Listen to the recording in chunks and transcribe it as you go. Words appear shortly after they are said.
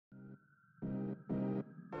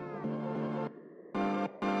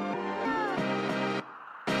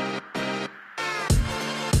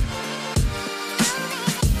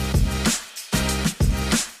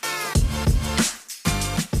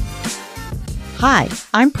Hi,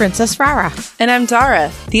 I'm Princess Rara. And I'm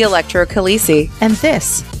Dara, the Electro Khaleesi. And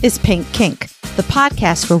this is Pink Kink, the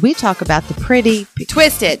podcast where we talk about the pretty,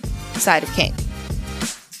 twisted side of kink.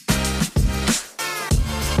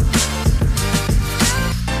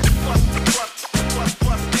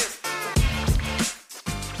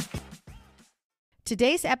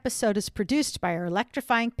 Today's episode is produced by our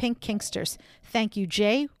electrifying Pink Kinksters. Thank you,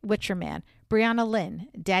 Jay Witcherman, Brianna Lynn,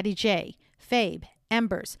 Daddy J, Fabe,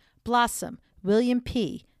 Embers, Blossom, William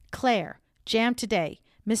P., Claire, Jam Today,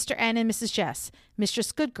 Mr. N and Mrs. Jess,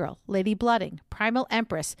 Mistress Goodgirl, Lady Blooding, Primal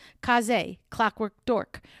Empress, Kaze, Clockwork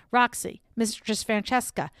Dork, Roxy, Mistress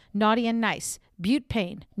Francesca, Naughty and Nice, Butte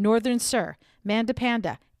Payne, Northern Sir, Manda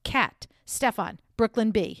Panda, Cat, Stefan,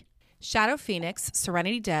 Brooklyn B. Shadow Phoenix,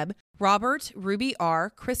 Serenity Deb, Robert, Ruby R,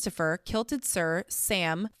 Christopher, Kilted Sir,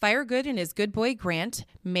 Sam, Firegood and his good boy Grant,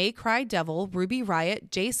 May Cry Devil, Ruby Riot,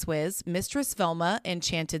 J Swizz, Mistress Velma,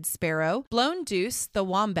 Enchanted Sparrow, Blown Deuce, The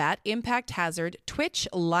Wombat, Impact Hazard, Twitch,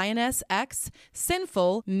 Lioness X,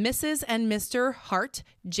 Sinful, Mrs. and Mr. Hart,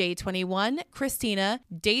 J21, Christina,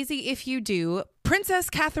 Daisy If You Do, Princess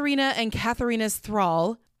Katharina and Katharina's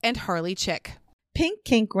Thrall, and Harley Chick. Pink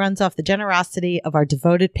Kink runs off the generosity of our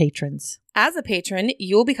devoted patrons. As a patron,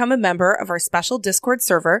 you will become a member of our special Discord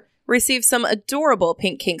server, receive some adorable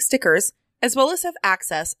Pink Kink stickers, as well as have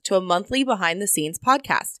access to a monthly behind-the-scenes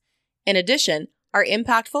podcast. In addition, our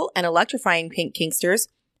impactful and electrifying Pink Kinksters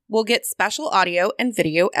will get special audio and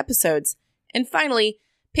video episodes. And finally,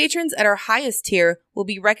 patrons at our highest tier will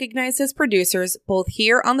be recognized as producers both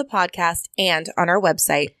here on the podcast and on our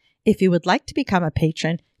website. If you would like to become a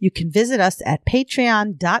patron, you can visit us at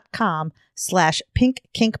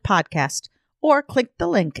patreon.com/pinkkinkpodcast or click the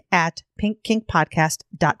link at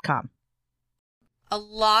pinkkinkpodcast.com. A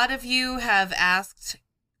lot of you have asked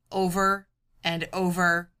over and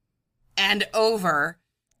over and over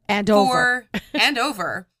and over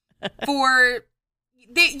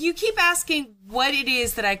you keep asking what it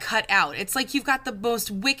is that I cut out. It's like you've got the most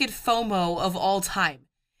wicked FOMO of all time.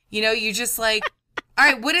 You know, you just like, all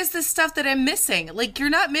right, what is this stuff that I'm missing? Like, you're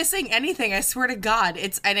not missing anything, I swear to God.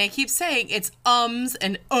 And I keep saying it's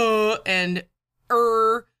and and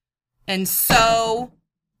and so,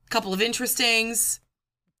 a couple of interestings,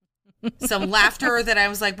 some laughter that I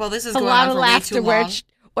was like, well, this is going on for way too long.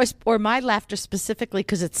 Or my laughter specifically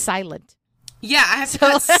because it's silent. Yeah, I have to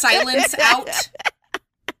cut silence out.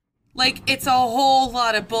 Like, it's a whole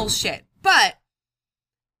lot of bullshit. But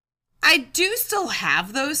I do still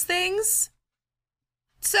have those things.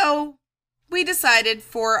 So we decided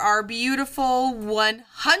for our beautiful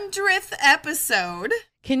 100th episode.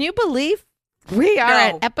 Can you believe we are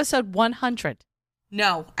at episode 100?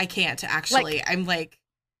 No, I can't, actually. I'm like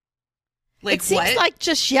it seems what? like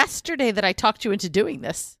just yesterday that I talked you into doing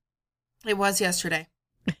this. It was yesterday.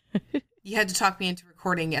 You had to talk me into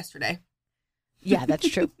recording yesterday. Yeah, that's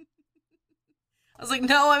true. I was like,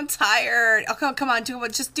 no, I'm tired. Oh, come on,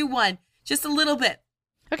 just do one. Just a little bit.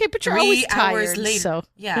 Okay, but you're always tired. 3 hours later. So.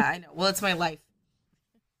 Yeah, I know. Well, it's my life.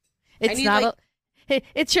 It's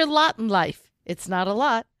your lot in life. It's not a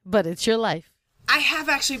lot, but it's your life. I have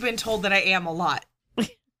actually been told that I am a lot.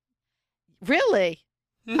 Really?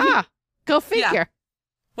 Go figure. Yeah.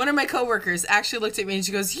 One of my coworkers actually looked at me and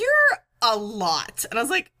she goes, "You're a lot." And I was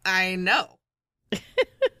like, I know.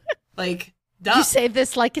 Like, duh. You say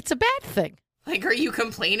this like it's a bad thing. Like, are you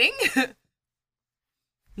complaining?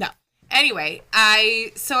 No. Anyway,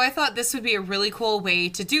 I thought this would be a really cool way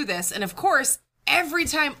to do this. And of course, every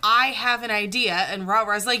time I have an idea and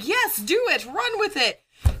Rara's like, yes, do it, run with it.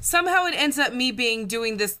 Somehow it ends up me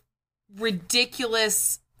doing this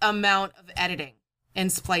ridiculous amount of editing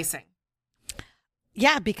and splicing.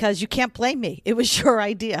 Yeah, because you can't blame me. It was your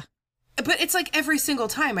idea. But it's like every single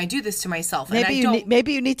time I do this to myself.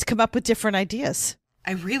 Maybe you need to come up with different ideas.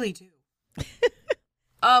 I really do.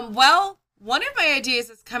 Well, one of my ideas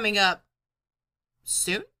is coming up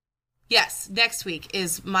soon. Yes, next week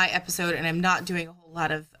is my episode, and I'm not doing a whole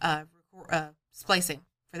lot of splicing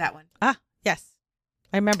for that one. Ah, yes.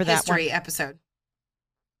 I remember that one. History episode.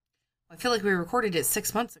 I feel like we recorded it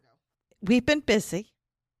 6 months ago. We've been busy.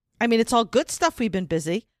 I mean, it's all good stuff we've been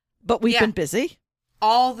busy, but we've been busy.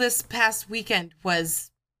 All this past weekend was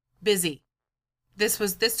busy. This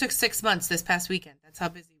took 6 months this past weekend. That's how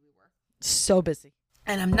busy we were. So busy.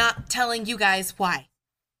 And I'm not telling you guys why.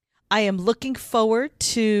 I am looking forward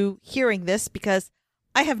to hearing this because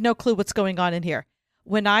I have no clue what's going on in here.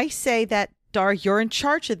 When I say that, Dar, you're in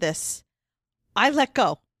charge of this, I let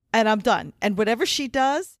go and I'm done. And whatever she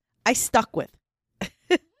does, I stuck with.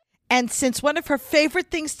 And since one of her favorite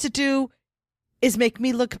things to do is make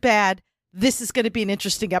me look bad, this is going to be an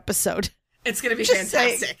interesting episode. It's going to be Just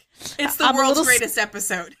fantastic. It's the I'm a world's little greatest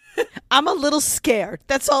episode. I'm a little scared.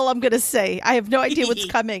 That's all I'm going to say. I have no idea what's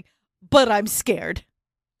coming, but I'm scared.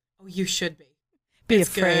 Oh, you should be. Be It's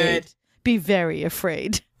afraid. good. Be very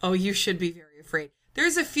afraid. Oh, you should be very afraid.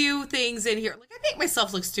 There's a few things in here. Like, I make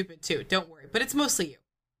myself look stupid too. Don't worry. But it's mostly you.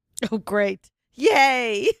 Oh, great.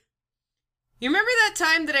 Yay. You remember that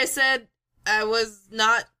time that I said I was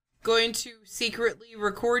not going to secretly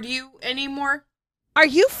record you anymore? Are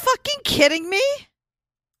you fucking kidding me?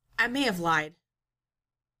 I may have lied.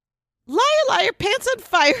 Liar, liar, pants on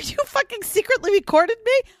fire. You fucking secretly recorded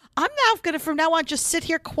me? I'm now going to, from now on, just sit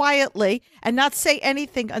here quietly and not say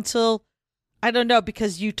anything until, I don't know,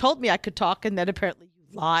 because you told me I could talk and then apparently you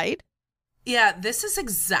lied. Yeah, this is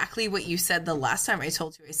exactly what you said the last time I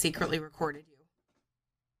told you I secretly recorded you.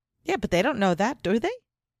 Yeah, but they don't know that, do they?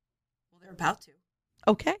 Well, they're about to.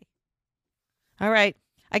 Okay. All right.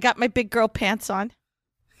 I got my big girl pants on.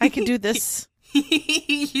 I can do this.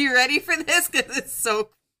 You ready for this? Because it's so...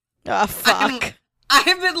 Oh, fuck. I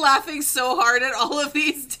have been laughing so hard at all of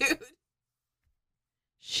these, dude.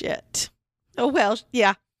 Shit. Oh, well,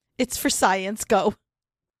 yeah. It's for science. Go.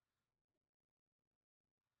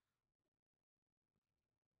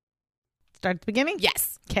 Start at the beginning?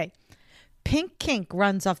 Yes. Okay. Pink Kink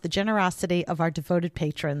runs off the generosity of our devoted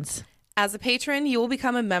patrons. As a patron, you will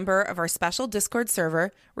become a member of our special Discord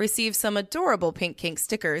server, receive some adorable Pink Kink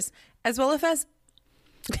stickers, as well as...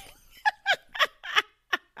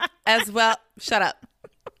 Shut up.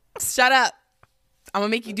 Shut up. I'm going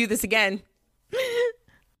to make you do this again.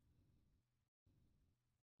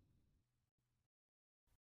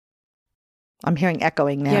 I'm hearing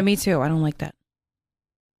echoing now. Yeah, me too. I don't like that.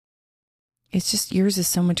 It's just yours is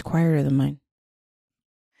so much quieter than mine.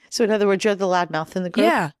 So in other words, you're the loudmouth in the group?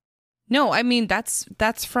 Yeah. No, I mean, that's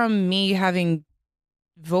from me having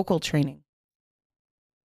vocal training.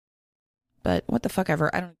 But what the fuck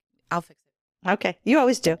ever. I'll fix it. Okay. You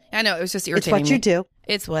always do. I know, it was just It's irritating what me. you do.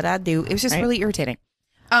 It's what I do. It was just Right. really irritating.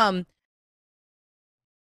 Okay.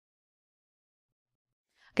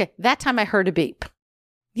 That time I heard a beep.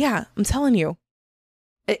 Yeah, I'm telling you.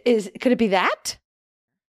 Could it be that?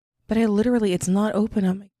 But it's not open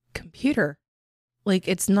on my computer. Like,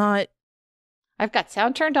 it's not. I've got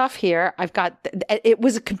sound turned off here. It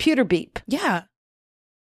was a computer beep. Yeah.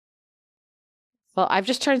 Well, I've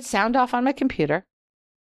just turned sound off on my computer.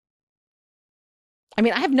 I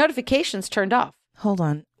mean, I have notifications turned off. Hold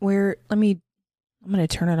on. I'm going to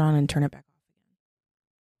turn it on and turn it back off again.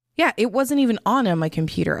 Yeah, it wasn't even on my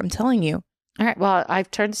computer. I'm telling you. All right. Well, I've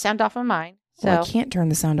turned the sound off on mine. So Well, I can't turn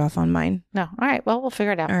the sound off on mine. no. All right. Well, we'll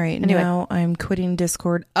figure it out. All right. Anyway. Now I'm quitting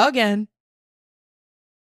Discord again.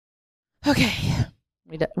 Okay.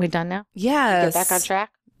 We done now? Yes. Get back on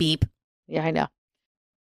track? Beep. Yeah, I know.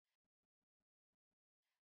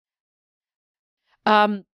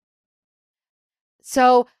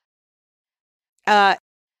 So, yeah,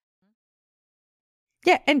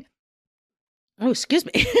 and oh, excuse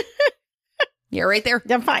me. You're right there.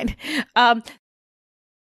 I'm fine.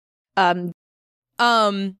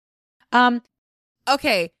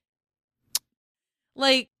 Okay.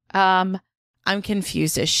 Like, I'm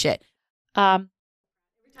confused as shit.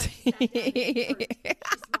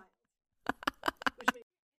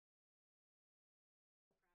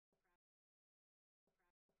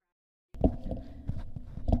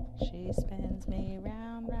 She spins me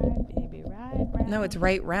round, right, baby, right, round. No, it's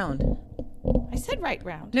right round. I said right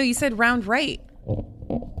round. No, you said round right.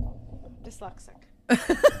 Dyslexic.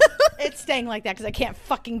 It's staying like that because I can't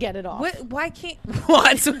fucking get it off. What? Why can't?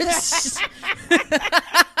 What? That's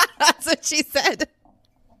what she said.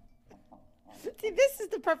 See, this is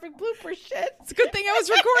the perfect blooper shit. It's a good thing I was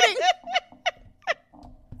recording.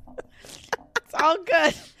 It's all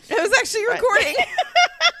good. I was actually recording.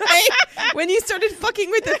 When you started fucking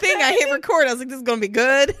with the thing, I hit record. I was like, "This is gonna be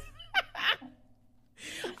good."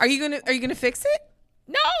 Are you gonna fix it?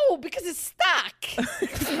 No, because it's stuck.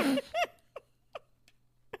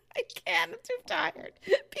 I can't. I'm too tired.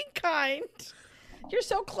 Be kind. You're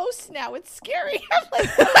so close now. It's scary. I'm like,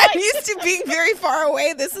 I'm used to being very far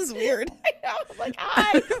away. This is weird. I know. I'm like,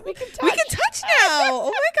 hi. We can touch. We can touch now.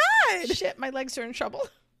 Oh my god. Shit, my legs are in trouble.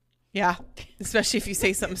 Yeah, especially if you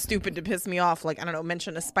say something stupid to piss me off, like, I don't know,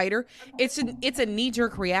 mention a spider. It's a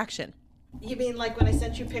knee-jerk reaction. You mean like when I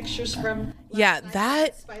sent you pictures from? Yeah,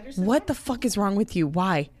 what the fuck is wrong with you?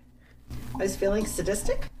 Why? I was feeling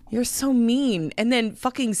sadistic. You're so mean. And then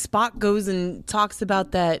fucking Spock goes and talks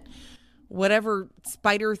about that whatever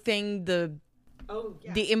spider thing, the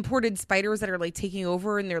imported spiders that are like taking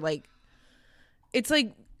over, and they're like, it's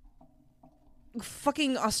like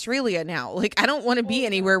fucking Australia now. Like, I don't want to be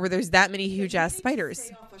anywhere where there's that many huge ass spiders.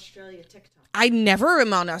 Stay off Australia TikTok. I never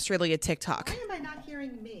am on Australia TikTok. Why am I not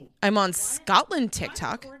hearing me? I'm on Scotland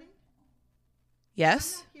TikTok.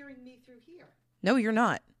 Yes. I'm not hearing me through here. No, you're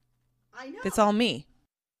not. I know. It's all me.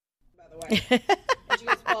 By the way. Did you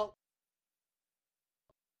guys fall?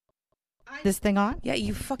 This thing on? Yeah,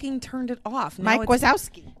 you fucking turned it off. Now Mike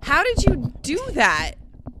Wazowski. How did you do that?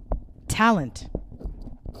 Talent.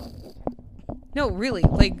 No, really.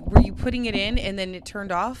 Like, were you putting it in and then it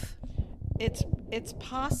turned off? It's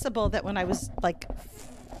possible that when I was like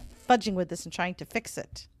fudging with this and trying to fix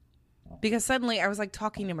it. Because suddenly I was like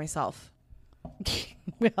talking to myself.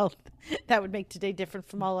 Well, that would make today different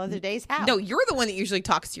from all other days. How? No, you're the one that usually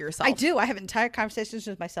talks to yourself. I do. I have entire conversations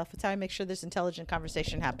with myself. It's how I make sure there's intelligent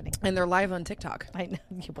conversation happening. And they're live on TikTok. I know.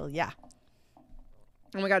 Well, yeah.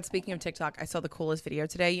 Oh my God, speaking of TikTok, I saw the coolest video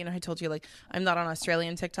today. You know, I told you, like, I'm not on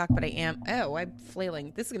Australian TikTok, but I am. Oh, I'm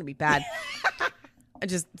flailing. This is going to be bad.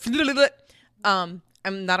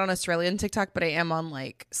 I'm not on Australian TikTok, but I am on,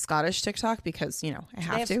 like, Scottish TikTok because, you know, I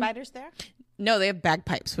have to. They have spiders there? No, they have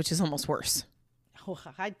bagpipes, which is almost worse. Oh,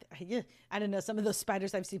 I don't know. Some of those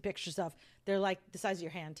spiders I've seen pictures of, they're like the size of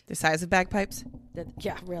your hand. The size of bagpipes?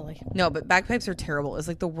 Yeah, really. No, but bagpipes are terrible. It's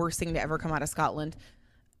like the worst thing to ever come out of Scotland.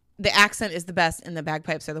 The accent is the best and the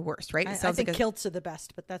bagpipes are the worst, right? I think kilts are the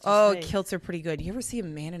best, but that's just Oh, me. kilts are pretty good. You ever see a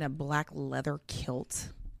man in a black leather kilt?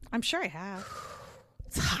 I'm sure I have.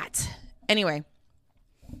 It's hot. Anyway,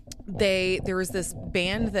 there was this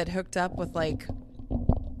band that hooked up with like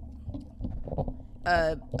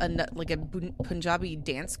a Punjabi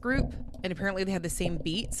dance group, and apparently they had the same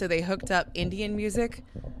beat, so they hooked up Indian music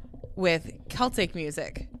with Celtic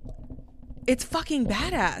music. It's fucking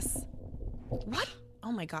badass. What?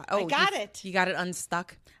 Oh my God. Oh, I got it. You got it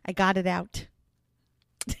unstuck? I got it out.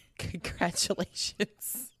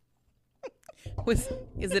 Congratulations.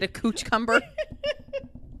 Is it a cucumber?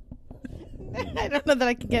 I don't know that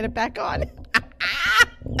I can get it back on.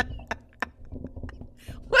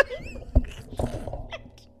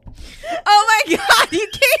 Oh my God, you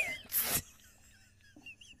can't.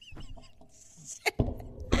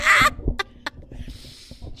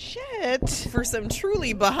 Shit. For some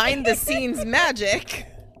truly behind the scenes magic.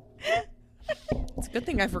 It's a good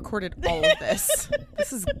thing I've recorded all of this.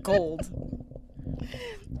 This is gold.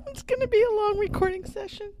 It's going to be a long recording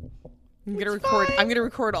session. I'm gonna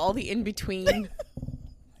record all the in between.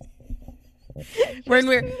 when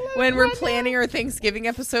we're planning our Thanksgiving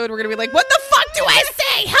episode, we're gonna be like, "What the fuck do I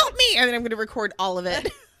say? Help me!" And then I'm gonna record all of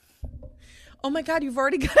it. Oh my God, you've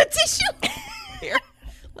already got a tissue. Here,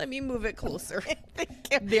 let me move it closer.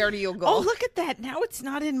 There you go. Oh, look at that! Now it's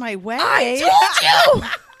not in my way. I told you.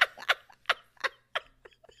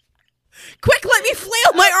 Quick, let me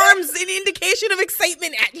flail my arms in indication of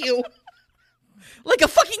excitement at you. Like a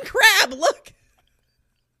fucking crab, look.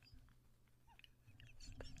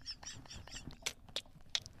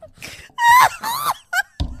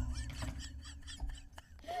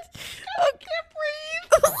 I can't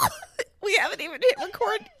breathe. We haven't even hit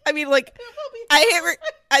record. I mean, like,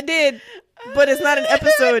 I did, but it's not an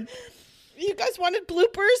episode. You guys wanted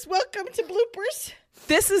bloopers? Welcome to bloopers.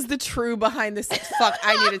 This is the true behind the scenes. Fuck,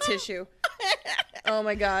 I need a tissue. Oh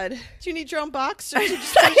my God. Do you need your own box? Or I'm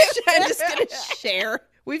just going to share.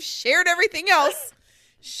 We've shared everything else.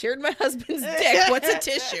 Shared my husband's dick. What's a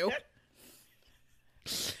tissue?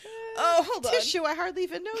 Oh, hold on. Tissue, I hardly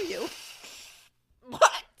even know you.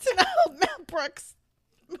 What? It's an old Mel Brooks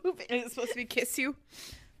movie. Is it supposed to be Kiss You?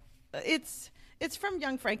 It's from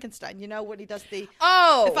Young Frankenstein. You know, when he does the,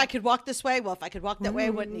 Oh. if I could walk this way, well, if I could walk that way, I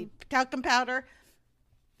wouldn't need talcum powder.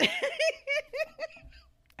 I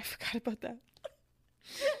forgot about that.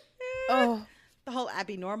 Oh. The whole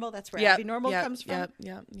Abby Normal. That's where Abby Normal comes from.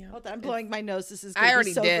 Yeah. Hold on, I'm blowing my nose. This is I gonna already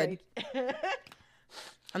be so did. great.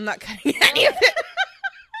 I'm not cutting any of it.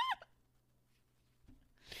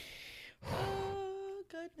 Oh,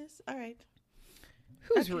 goodness. All right.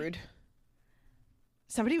 Who's rude?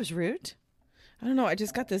 Somebody was rude? I don't know. I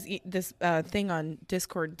just got this thing on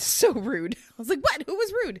Discord. So rude. I was like, what? Who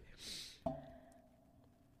was rude?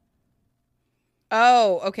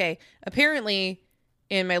 Oh, okay. Apparently,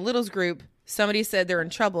 in my littles group, somebody said they're in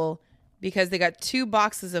trouble because they got 2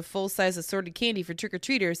 boxes of full-size assorted candy for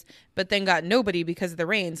trick-or-treaters, but then got nobody because of the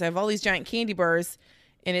rain. So I have all these giant candy bars,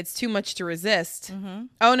 and it's too much to resist. Mm-hmm.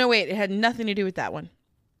 Oh, no, wait. It had nothing to do with that one.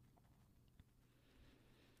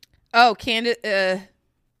 Oh,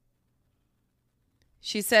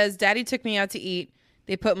 she says, Daddy took me out to eat.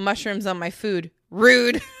 They put mushrooms on my food.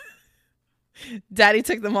 Rude. Daddy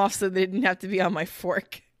took them off so they didn't have to be on my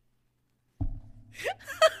fork.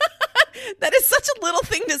 That is such a little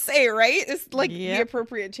thing to say, right? It's like the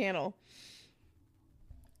appropriate channel.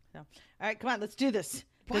 No. All right, come on, let's do this.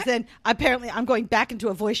 Because then apparently I'm going back into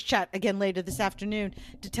a voice chat again later this afternoon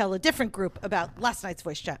to tell a different group about last night's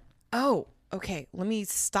voice chat. Oh, okay. Let me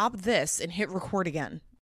stop this and hit record again.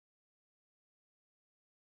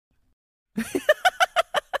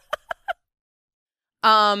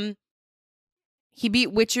 He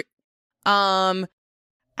beat Witcher.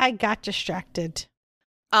 I got distracted.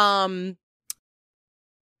 Mm-hmm.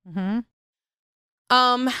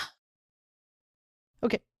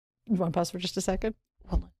 Okay. You want to pause for just a second?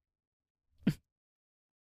 Hold on.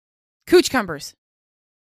 Cooch cumbers.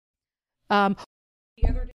 The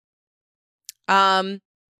other day.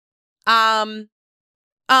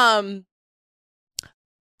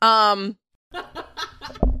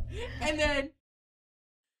 And then,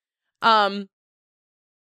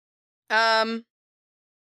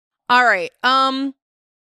 all right.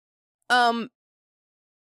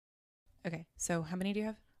 Okay. So how many do you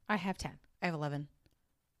have? I have 10. I have 11.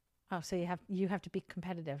 Oh, so you have to be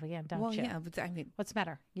competitive again, don't Well, you? yeah, but I mean, What's the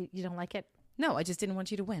matter? You don't like it? no, I just didn't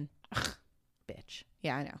want you to win. Bitch.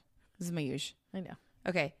 Yeah, I know. This is my usual. I know.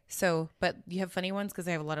 Okay, so, but you have funny ones? Because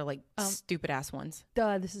I have a lot of, like, stupid-ass ones.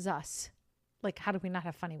 Duh, this is us. Like, how do we not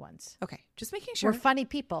have funny ones? Okay, just making sure. We're funny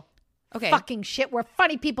people. Okay. Fucking shit. We're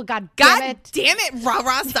funny people, god damn it. damn it,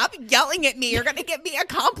 Rah-Rah, stop yelling at me. You're going to give me a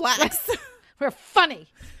complex. We're funny.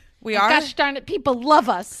 We And are? gosh darn it, people love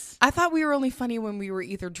us. I thought we were only funny when we were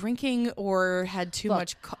either drinking or had too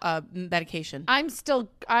much medication. I'm still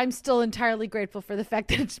entirely grateful for the fact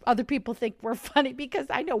that other people think we're funny because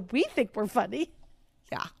I know we think we're funny.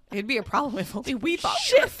 Yeah, it'd be a problem if only we thought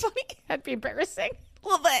we Shit. were funny. That'd be embarrassing. A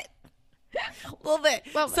little bit. A little bit.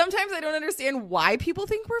 Well, sometimes I don't understand why people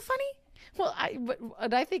think we're funny. Well,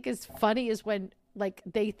 what I think is funny is when like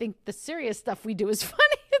they think the serious stuff we do is funny.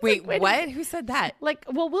 It's Wait, like, what? Who said that? Like,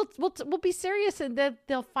 well, we'll be serious and then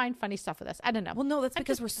they'll find funny stuff with us. I don't know. Well, no, that's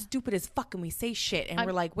because we're stupid as fuck and we say shit and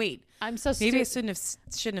we're like, wait, I'm so maybe I stupid.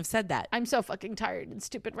 shouldn't have said that. I'm so fucking tired and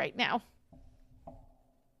stupid right now.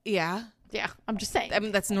 Yeah, Yeah, I'm just saying. I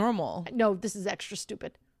mean that's normal. No, this is extra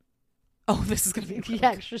stupid. Oh, this is gonna be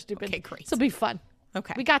Yeah, extra stupid. Okay, great. This will be fun.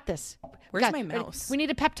 Okay, We got this. Where's my mouse? We need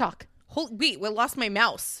a pep talk. Wait, we lost my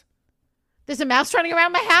mouse. There's a mouse running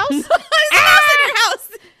around my house. There's a mouse in your house.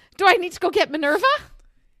 Do I need to go get Minerva?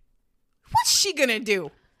 What's she gonna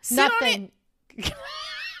do? Sit on Nothing. it?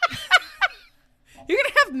 You're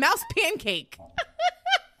gonna have mouse pancake.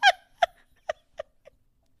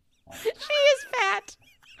 She is fat.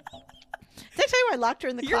 Did I tell you I locked her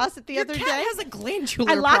in the closet the other Your day? cat has a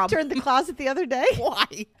glandular I locked problem. her in the closet the other day. Why?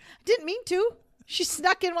 Didn't mean to. She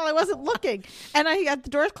snuck in while I wasn't looking. And I had the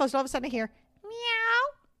doors closed. All of a sudden I hear,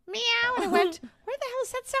 meow, meow. And I went, where the hell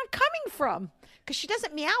is that sound coming from? Because she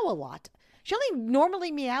doesn't meow a lot. She only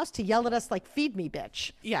normally meows to yell at us like, feed me,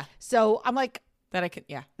 bitch. Yeah, So I'm like, that I could.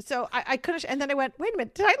 Yeah. so I couldn't. And then I went, wait a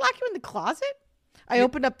minute. Did I lock you in the closet? I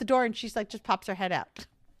opened up the door and she's like, just pops her head out.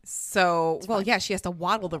 So, well, yeah, she has to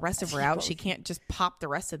waddle the rest of her out. She can't just pop the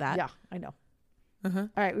rest of that. Yeah, I know. Uh-huh.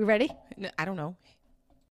 All right, we ready? I don't know.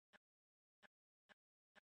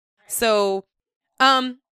 So,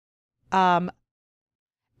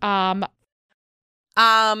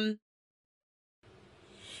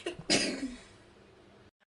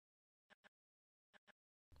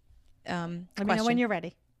 Um, let me know when question. you're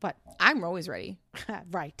ready. What? I'm always ready.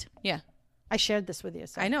 Right. Yeah, I shared this with you.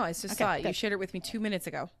 So. I know. I just Okay, saw it. You good. shared it with me 2 minutes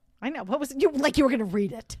ago. I know. What was it? You like you were going to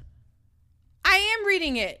read it? I am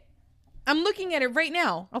reading it. I'm looking at it right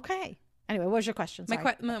now. Okay. Anyway, what was your question? My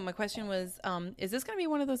Sorry. my question was, is this going to be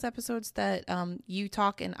one of those episodes that you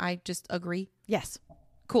talk and I just agree? Yes.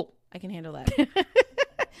 Cool. I can handle that.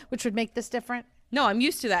 Which would make this different? No, I'm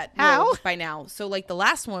used to that How? role by now. So like the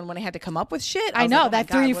last one when I had to come up with shit, I was know like, oh my that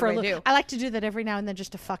threw God, you what for a do I little. do? I like to do that every now and then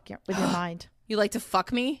just to fuck with your mind. You like to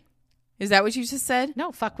fuck me? Is that what you just said?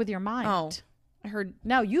 No, fuck with your mind. Oh, I heard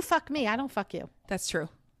No, you fuck me. I don't fuck you. that's true.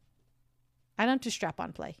 I don't do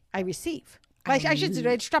strap-on play. I receive. Well, I should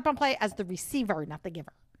do strap-on play as the receiver, not the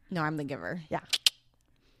giver. No, I'm the giver. Yeah.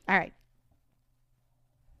 All right.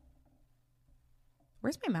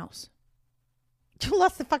 Where's my mouse? You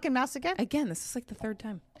lost the fucking mouse again? Again, this is like the third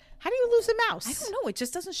time. How do you lose a mouse? I don't know. It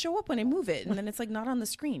just doesn't show up when I move it, and then it's like not on the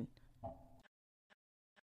screen.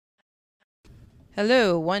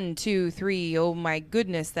 Hello, 1, 2, 3. Oh my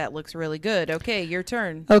goodness, that looks really good. Okay, your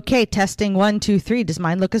turn. Okay, testing 1, 2, 3. Does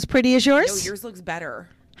mine look as pretty as yours? No, yours looks better.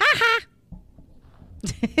 Ha ha.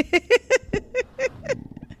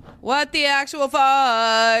 What the actual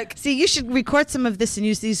fuck? See, you should record some of this and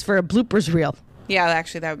use these for a bloopers reel. Yeah,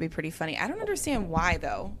 actually, that would be pretty funny. I don't understand why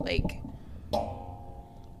though. Like,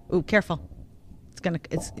 Ooh, careful. There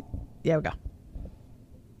we go.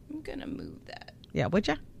 I'm gonna move that. Yeah, would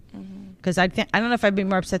ya? Because I don't know if I'd be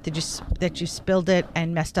more upset that you spilled it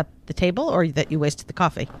and messed up the table, or that you wasted the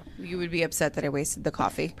coffee. You would be upset that I wasted the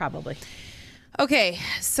coffee. Probably. Okay,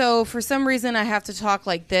 so for some reason I have to talk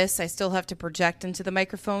like this. I still have to project into the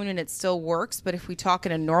microphone and it still works. But if we talk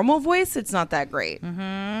in a normal voice, it's not that great.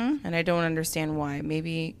 Mm-hmm. And I don't understand why.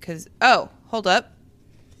 Maybe because, oh, hold up.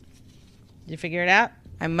 Did you figure it out?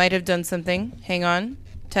 I might have done something. Hang on.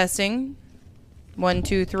 Testing. 1,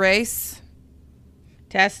 2, 3.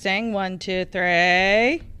 Testing. 1, 2,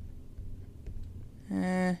 3.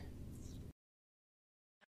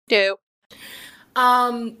 Do.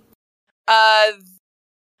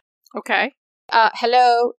 Okay.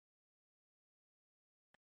 Hello.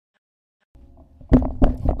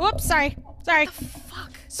 Oops, sorry. Sorry. What the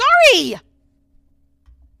fuck? Sorry!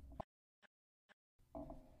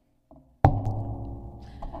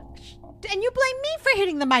 And you blame me for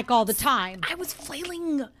hitting the mic all the time. I was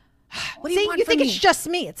flailing. What do See, you want you from think me? it's just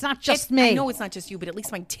me. It's not just me. I know it's not just you, but at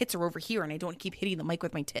least my tits are over here and I don't keep hitting the mic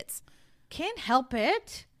with my tits. Can't help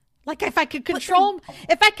it. Like if I could control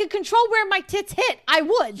where my tits hit, I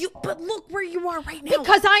would. But look where you are right now.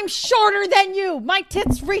 Because I'm shorter than you. My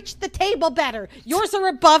tits reach the table better. Yours are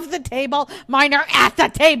above the table. Mine are at the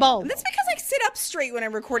table. That's because I sit up straight when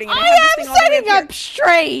I'm recording. And I have this am thing all the way sitting here. up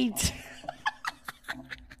straight.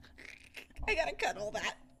 I gotta cut all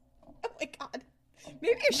that. Oh my god.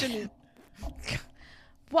 Maybe I shouldn't.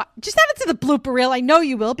 What? Just add it to the blooper reel. I know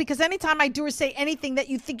you will, because anytime I do or say anything that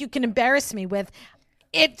you think you can embarrass me with,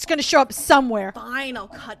 it's going to show up somewhere. Fine, I'll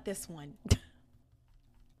cut this one.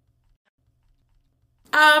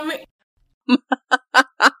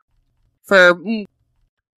 For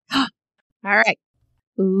All right.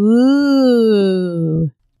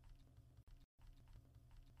 Ooh.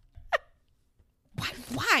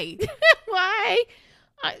 why? Why?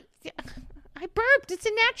 I burped. It's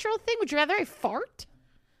a natural thing. Would you rather I fart?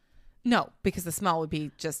 No, because the smell would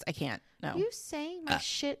be just, I can't. No. You saying my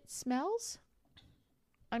shit smells?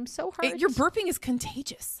 I'm so hard. Your burping is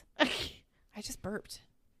contagious. I just burped.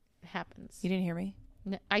 It happens. You didn't hear me?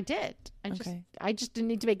 No, I did. Okay. I just didn't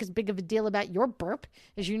need to make as big of a deal about your burp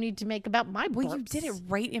as you need to make about my burps. Well, you did it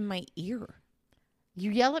right in my ear. You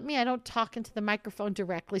yell at me, I don't talk into the microphone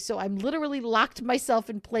directly, so I'm literally locked myself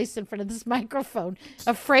in place in front of this microphone,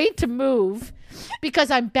 afraid to move because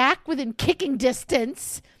I'm back within kicking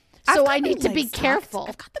distance. So I need to be careful.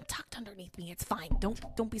 I've got them tucked underneath me. It's fine.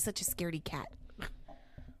 Don't be such a scaredy cat.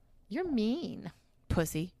 You're mean.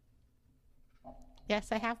 Pussy. Yes,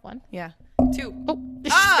 I have one. Yeah. 2. Oh.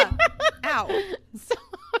 Ah! Ow. Sorry.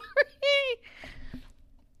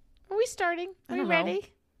 Are we starting? Are we don't know.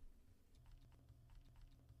 ready?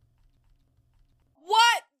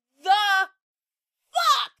 What the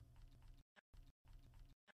fuck?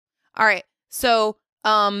 All right. So,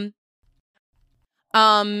 So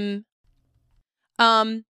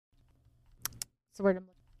we're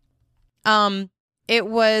it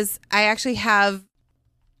was, I actually have,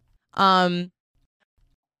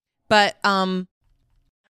 but,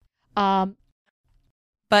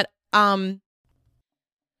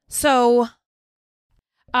 so,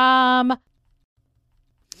 all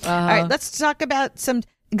right, let's talk about some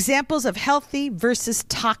examples of healthy versus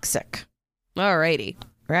toxic. alrighty.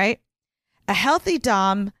 Right? A healthy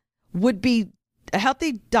dom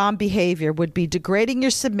behavior would be degrading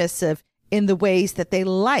your submissive in the ways that they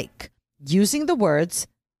like, using the words,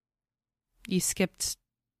 You skipped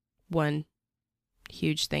one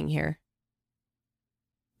huge thing here.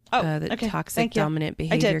 The okay. toxic Thank you. dominant I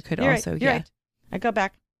behavior did. could You're also, right. You're right. I go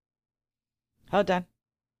back. Hold on.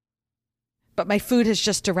 But my food has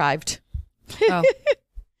just arrived. Oh,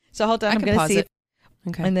 So hold on. I I'm can going to pause see it.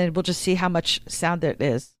 Okay. and then we'll just see how much sound it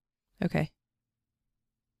is. Okay.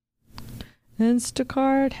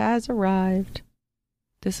 Instacart has arrived.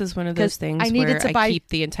 This is one of 'Cause those things I needed where to I buy- keep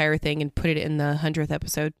the entire thing and put it in the 100th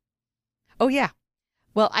episode. Oh, yeah.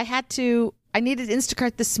 Well, I needed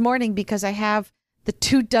Instacart this morning because I have the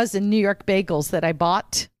 24 New York bagels that I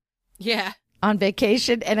bought Yeah. on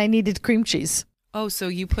vacation, and I needed cream cheese. Oh, so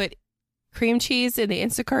you put cream cheese in the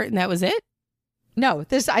Instacart and that was it? No,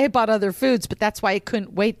 I had bought other foods, but that's why I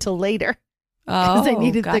couldn't wait till later Oh, because I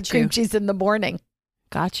needed the got cream you. cheese in the morning.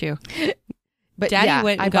 Got you. But Daddy yeah,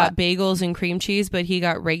 went and I got bought, bagels and cream cheese, but he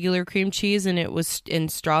got regular cream cheese and it was in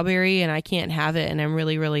strawberry and I can't have it and I'm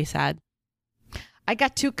really, really sad. I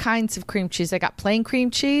got 2 kinds of cream cheese. I got plain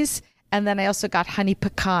cream cheese, and then I also got honey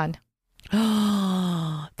pecan.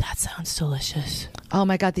 Oh, that sounds delicious. Oh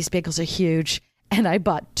my God, these bagels are huge. And I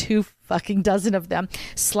bought 2 fucking dozen of them,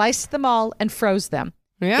 sliced them all, and froze them.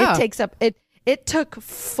 Yeah. It takes up, it took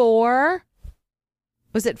 4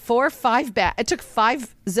 or 5 bags. It took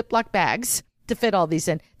 5 Ziploc bags to fit all these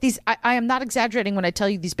in. I am not exaggerating when I tell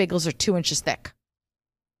you these bagels are 2 inches thick.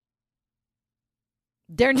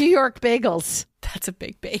 They're New York bagels. That's a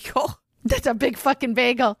big bagel. That's a big fucking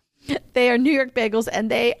bagel. They are New York bagels,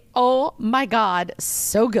 and oh my God,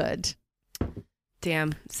 so good.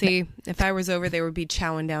 Damn. See, if I was over, they would be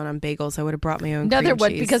chowing down on bagels. I would have brought my own No, cream there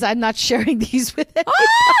would, cheese. because I'm not sharing these with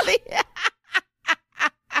anybody.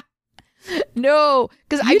 No,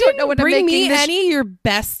 because I don't know when I'm bring making me this. any, your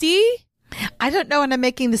bestie? I don't know when I'm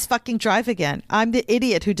making this fucking drive again. I'm the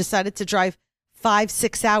idiot who decided to drive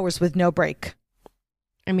 5-6 hours with no break.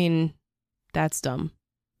 I mean, that's dumb.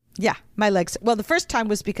 Yeah, my legs. Well, the first time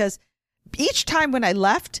was because each time when I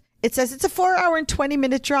left, it says it's a 4-hour and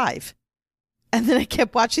 20-minute drive. And then I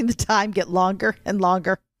kept watching the time get longer and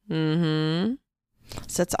longer. Mm-hmm.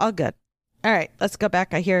 So it's all good. All right, let's go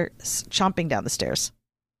back. I hear chomping down the stairs.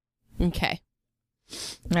 Okay.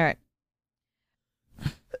 All right.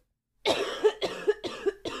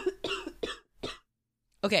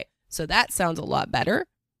 Okay, so that sounds a lot better.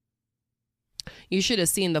 You should have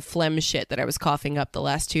seen the phlegm shit that I was coughing up the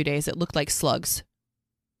last 2 days. It looked like slugs.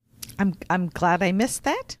 I'm glad I missed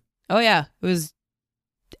that. Oh, yeah. It was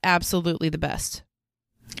absolutely the best.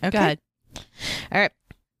 Okay. Go ahead. All right.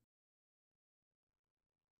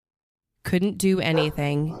 Couldn't do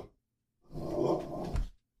anything.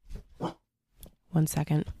 1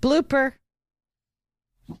 second. Blooper.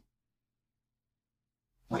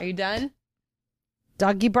 Are you done?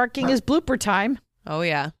 Doggy barking is blooper time. Oh,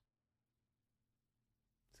 yeah.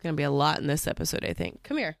 It's going to be a lot in this episode, I think.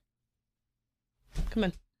 Come here. Come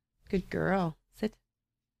on. Good girl. Sit.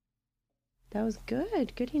 That was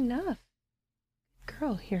good. Good enough.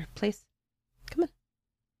 Girl, here, place. Come on.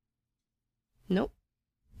 Nope.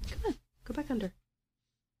 Come on. Go back under.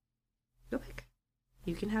 Go back.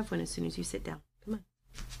 You can have one as soon as you sit down. Come on.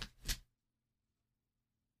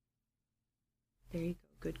 There you go.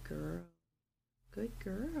 Good girl. Good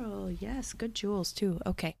girl. Yes, good Jules, too.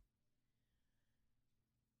 Okay.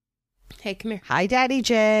 Hey, come here. Hi, Daddy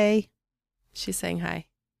J. She's saying hi.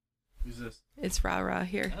 Who's this? It's Ra Ra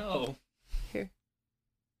here. Oh. Here.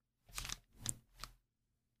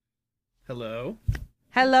 Hello.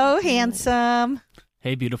 Hello, handsome.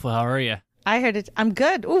 Hey, beautiful. How are you? I heard it. I'm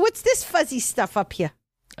good. Ooh, what's this fuzzy stuff up here?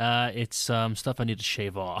 It's stuff I need to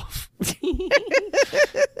shave off.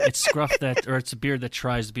 It's scruff it's a beard that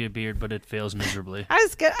tries to be a beard, but it fails miserably. I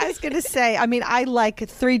was gonna say. I mean, I like a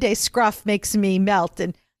 3-day scruff makes me melt,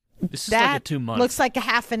 and This is that like a 2 month. looks like a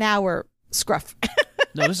half an hour scruff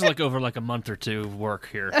No, this is like over like a month or two of work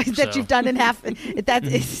here. that you've done in half. That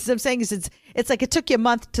is, what I'm saying is it's like it took you a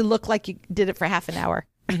month to look like you did it for half an hour.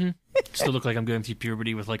 Still look like I'm going through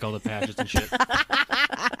puberty with like all the patches and shit.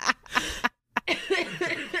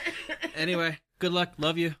 Anyway, good luck.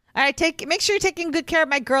 Love you. All right, make sure you're taking good care of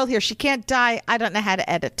my girl here. She can't die. I don't know how to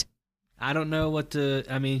edit. I don't know what to.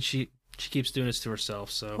 I mean, she keeps doing this to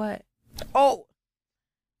herself. So What? Oh,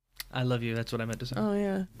 I love you. That's what I meant to say. Oh,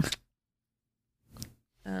 yeah.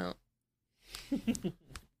 Oh.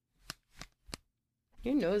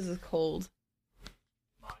 Your nose is cold.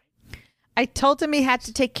 I told him he had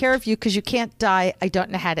to take care of you because you can't die. I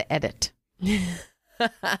don't know how to edit.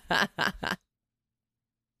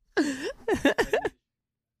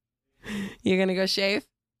 You're gonna go shave?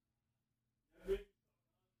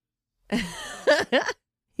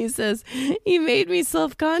 He says, he made me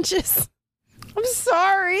self-conscious. I'm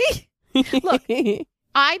sorry. Look,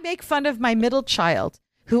 I make fun of my middle child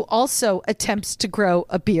who also attempts to grow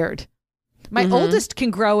a beard. My oldest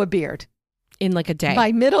can grow a beard. In like a day.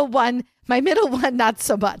 My middle one, not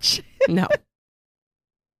so much. No.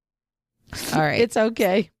 All right. It's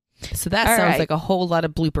okay. So that All sounds right. like a whole lot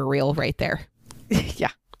of blooper reel right there.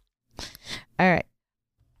 Yeah. All right.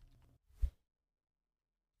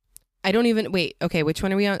 I don't even wait. Okay, which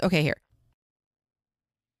one are we on? Okay, here.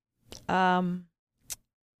 Oh,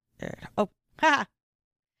 ha.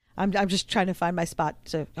 I'm just trying to find my spot,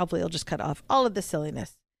 so hopefully it'll just cut off all of the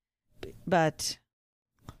silliness. But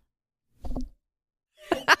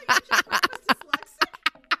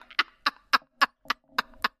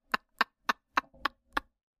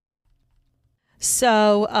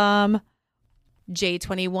so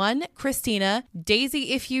J21, Christina,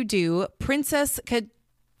 Daisy if you do,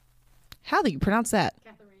 how do you pronounce that?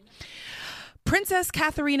 Princess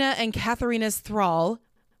Katharina and Katharina's Thrall.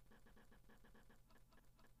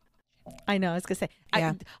 I know, I was gonna say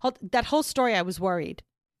Yeah. that whole story. I was worried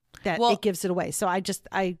that Well- it gives it away. So I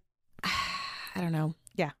don't know.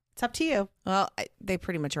 yeah, it's up to you. Well, they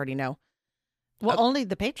pretty much already know. Well, only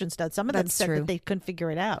the patrons did. Some of them That's said true. that they couldn't figure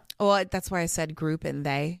it out. Well, that's why I said group and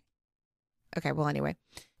they. Okay, well, anyway.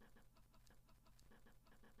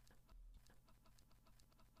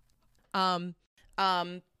 No.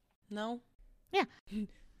 Yeah.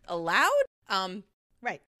 Allowed?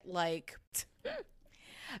 Right. Like,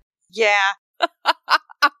 Yeah.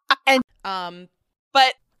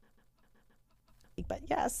 but But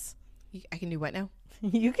yes, I can do what now?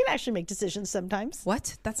 you can actually make decisions sometimes.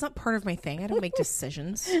 What? That's not part of my thing. I don't make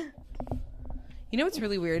decisions. You know what's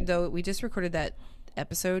really weird though? We just recorded that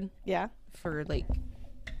episode Yeah. for like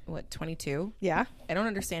what, 22? Yeah. I don't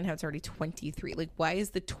understand how it's already 23. Like, why is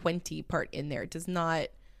the 20 part in there? It does not.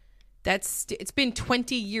 It's been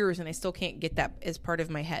 20 years and I still can't get that as part of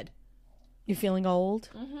my head. You feeling old?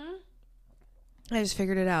 I just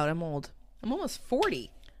figured it out. I'm old. I'm almost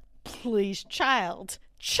 40. Please, child.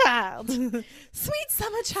 Sweet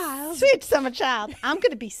summer child. Sweet summer child. I'm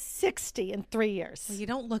going to be 60 in 3 years. Well, you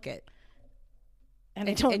don't look it. And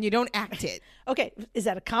I don't. And you don't act it. Okay, is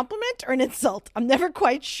that a compliment or an insult? I'm never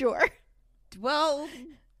quite sure. Well,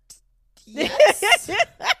 yes.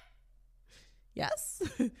 Yes,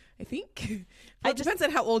 I think. Well, it depends on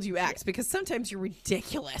how old you act, because sometimes you're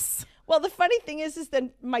ridiculous. Well, the funny thing is that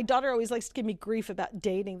my daughter always likes to give me grief about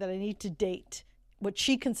dating, that I need to date what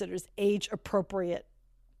she considers age-appropriate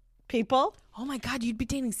people. Oh my God, you'd be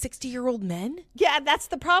dating 60-year-old men? Yeah, that's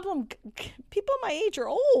the problem. People my age are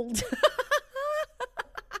old.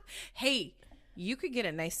 Hey, you could get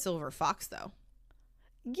a nice silver fox, though.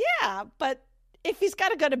 Yeah, but if he's got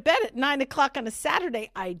to go to bed at 9 o'clock on a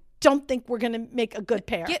Saturday, I don't think we're going to make a good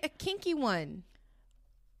pair. Get a kinky one.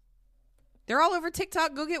 They're all over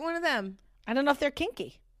TikTok. Go get one of them. I don't know if they're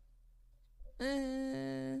kinky. I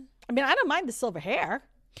mean, I don't mind the silver hair,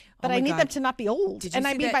 but Oh I my need God. them to not be old. Did you And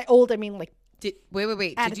I see mean that- by old, I mean like Wait.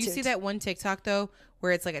 Did you see Attitude. that one TikTok though,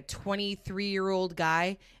 where it's like a 23-year-old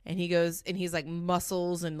guy, and he goes and he's like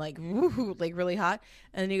muscles and like woo, like really hot,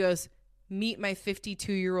 and then he goes, "Meet my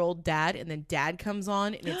 52-year-old dad," and then dad comes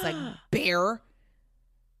on, and it's like bear,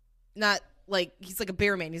 not like he's like a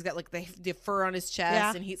bear man. He's got like the fur on his chest,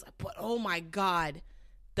 Yeah. and he's like, "But oh my God,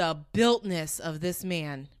 the builtness of this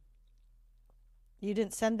man." you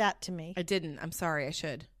didn't send that to me. I didn't. I'm sorry. I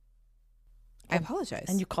should. I apologize.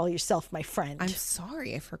 And you call yourself my friend. I'm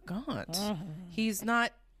sorry, I forgot. Mm-hmm. He's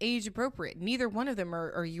not age appropriate. Neither one of them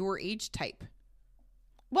are your age type.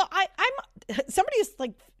 Well, I'm somebody who's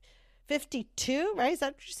like 52, right? Is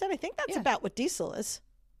that what you said? I think that's Yeah. about what Diesel is.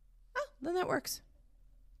 Oh, then that works.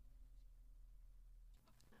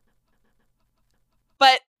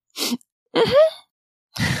 But I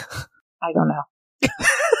don't know.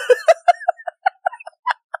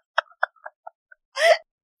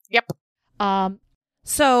 Yep.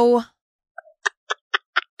 So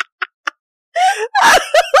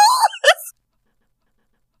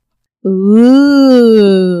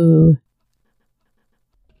Ooh.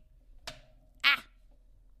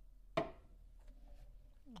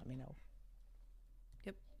 Let me know.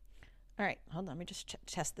 Yep. All right, hold on. Let me just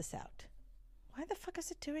test this out. Why the fuck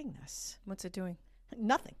is it doing this? what's it doing?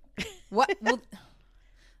 Nothing. What? Well,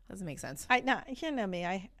 doesn't make sense. I know. You know me.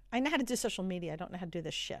 I know how to do social media. I don't know how to do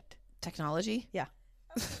this shit. Technology. Yeah.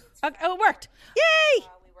 Okay, oh, it worked. Yay!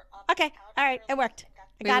 Okay. All right. It worked.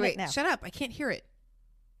 I got it now. Shut up! I can't hear it.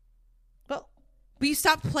 Well, Will you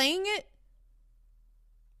stop playing it?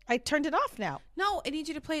 I turned it off now. No, I need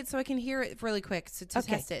you to play it so I can hear it really quick to Okay.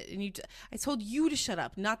 test it. And I told you to shut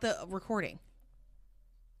up, not the recording.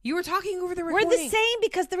 You were talking over the We're recording. the same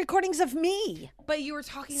because the recording's of me. But you were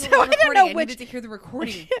talking So over the I don't recording. know I which- needed to hear the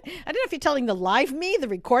recording. I don't know if you're telling the live me, the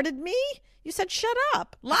recorded me. You said shut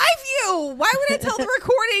up. Live you! Why would I tell the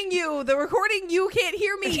recording you? The recording you can't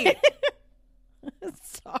hear me.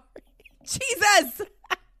 Sorry. Jesus!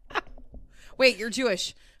 Wait, you're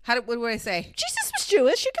Jewish. What would I say? Jesus was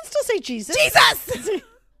Jewish. You can still say Jesus. Jesus!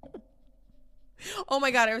 Oh my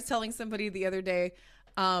God, I was telling somebody the other day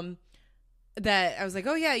that I was like,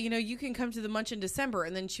 oh yeah, you can come to the Munch in December.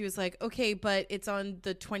 And then she was like, okay, but it's on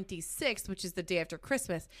the 26th, which is the day after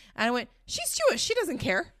Christmas. And I went, she's Jewish. She doesn't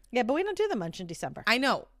care. Yeah, but we don't do the Munch in December. I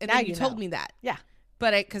know. And Now then you you told know. me that. Yeah.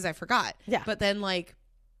 But because I forgot. Yeah. But then I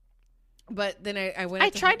went. I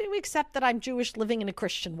up to try her- to accept that I'm Jewish living in a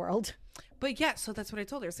Christian world. But yeah, so that's what I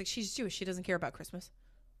told her. It's like, she's Jewish. She doesn't care about Christmas.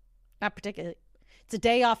 Not particularly. It's a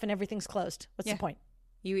day off and everything's closed. What's Yeah. the point?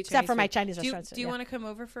 You eat Except Chinese for my food. Chinese Do you, restaurants, do you yeah. want to come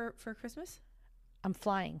over for Christmas? I'm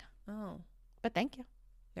flying. Oh, But thank you.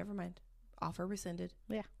 never mind. Offer rescinded.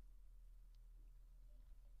 Yeah.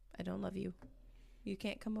 I don't love you. You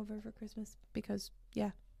can't come over for Christmas because,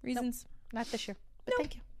 reasons. Not this year. But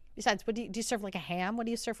thank you. Besides, what do you serve like a ham? What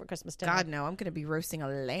do you serve for Christmas dinner? God, no. I'm going to be roasting a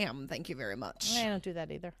lamb. Thank you very much. I don't do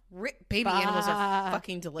that either. Baby animals are Bah.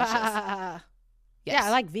 fucking delicious. Bah. Yes. Yeah, I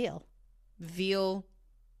like veal. veal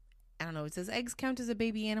I don't know. Does eggs count as a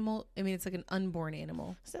baby animal? I mean, it's like an unborn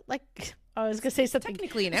animal. Is it like, I was going to say something.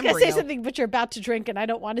 Technically an I was going to embryo. say something, but you're about to drink and I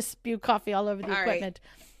don't want to spew coffee all over the All right. equipment.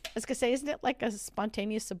 I was going to say, isn't it like a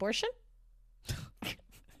spontaneous abortion?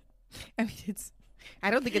 I mean, I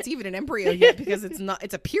don't think it's even an embryo yet because it's not.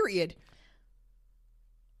 It's a period.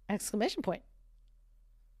 Exclamation point.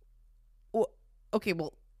 Well, okay,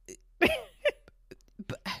 well,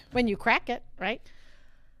 When you crack it, right?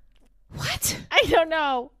 what? I don't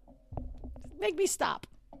know. Make me stop.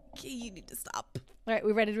 Okay, you need to stop. All right,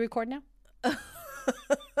 we ready to record now?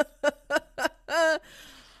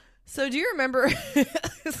 So, do you remember?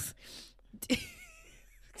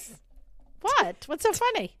 What? What's so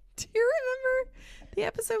funny? Do you remember the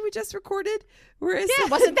episode we just recorded? Where I Yeah, said,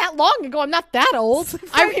 it wasn't that long ago. I'm not that old.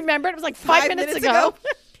 I remember it was like 5 minutes ago.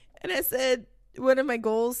 and I said one of my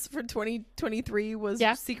goals for 2023 was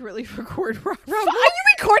Yeah. secretly record Rob. Are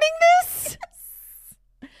you recording this?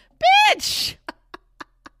 Bitch!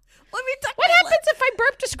 Let me talk. What happens if I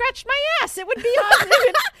burped or scratched my ass? It would be on.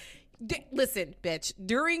 Listen, bitch.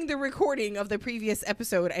 During the recording of the previous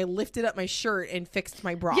episode, I lifted up my shirt and fixed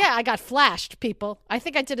my bra. Yeah, I got flashed, people. I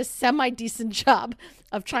think I did a semi-decent job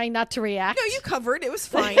of trying not to react. No, you covered. It was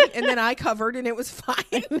fine. And then I covered and it was fine.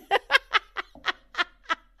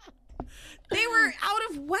 They were out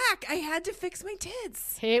of whack. I had to fix my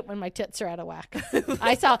tits. Hate when my tits are out of whack.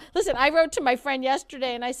 Listen, I wrote to my friend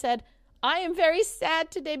yesterday and I said, I am very sad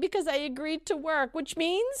today because I agreed to work, which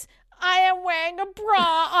means I am wearing a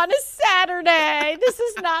bra on a Saturday. This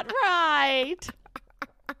is not right.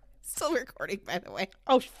 Still recording, by the way.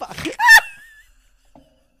 Oh, fuck. This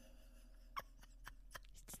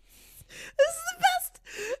is the best.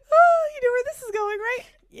 Oh, you know where this is going, right?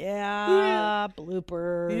 Yeah,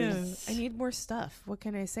 bloopers. Yeah. I need more stuff. What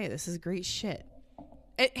can I say? This is great shit.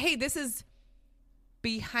 Hey, this is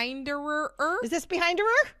Behinderer. Is this behind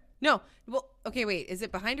her? No. Well, okay, wait. Is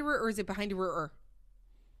it Behinderer or is it Behinderer?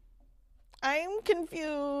 I'm confused.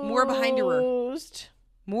 More Behinderer.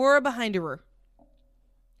 More Behinderer.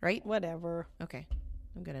 Right? Whatever. Okay.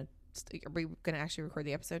 I'm going to... Are we going to actually record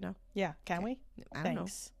the episode now? Yeah, can we? I don't know.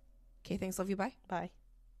 Thanks. Okay, thanks. Love you. Bye. Bye.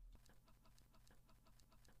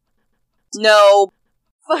 No.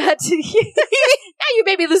 But now you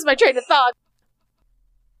made me lose my train of thought.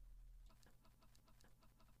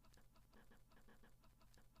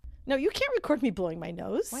 No, you can't record me blowing my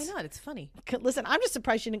nose. Why not? It's funny. Listen, I'm just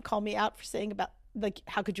surprised you didn't call me out for saying about, like,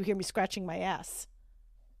 how could you hear me scratching my ass?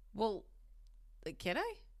 Well, can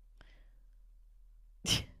I?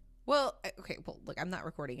 Well, okay. Well, look, I'm not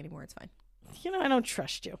recording anymore. It's fine. You know, I don't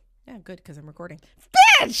trust you. Yeah, good, because I'm recording.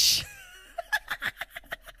 Bitch!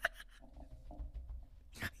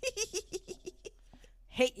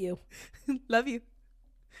 Hate you. Love you.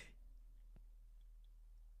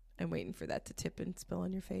 I'm waiting for that to tip and spill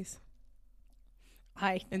on your face.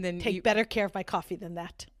 I And then take better care of my coffee than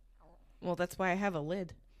that. Well, that's why I have a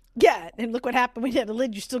lid. Yeah, and look what happened when you had a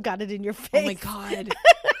lid. You still got it in your face. Oh my God.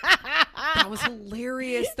 That was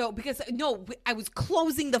hilarious, though, because I was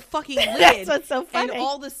closing the fucking lid. That's what's so funny. And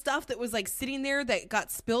all the stuff that was like sitting there that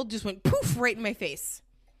got spilled just went poof right in my face.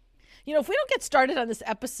 You know, if we don't get started on this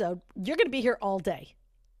episode, you're going to be here all day.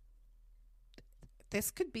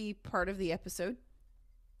 This could be part of the episode.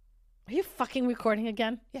 Are you fucking recording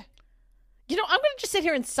again? Yeah. You know, I'm going to just sit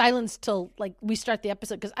here in silence till, like, we start the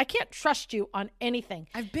episode because I can't trust you on anything.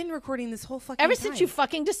 I've been recording this whole fucking Ever time. since you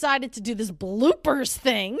fucking decided to do this bloopers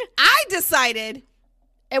thing, I decided.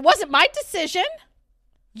 it wasn't my decision.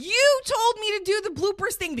 You told me to do the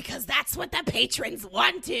bloopers thing because that's what the patrons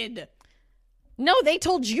wanted. No, they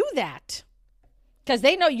told you that because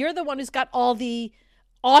they know you're the one who's got all the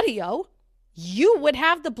audio. You would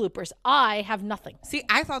have the bloopers. I have nothing. See,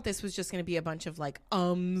 I thought this was just going to be a bunch of like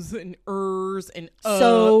ums and ers and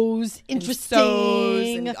So's, and interesting. so's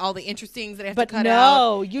and all the interestings that I have But to cut out.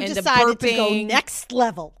 no, you and the decided to go burping. next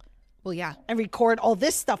level Well, yeah. and record all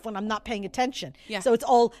this stuff when I'm not paying attention. Yeah. So it's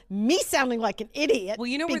all me sounding like an idiot. Well,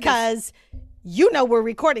 you know where because you know we're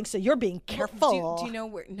recording, so you're being careful. Do you know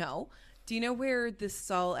where? No. Do you know where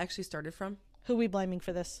this all actually started from? Who are we blaming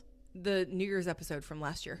for this? The New Year's episode from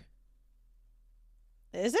last year.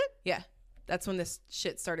 Is it? Yeah. That's when this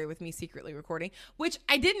shit started with me secretly recording, which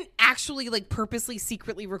I didn't actually like purposely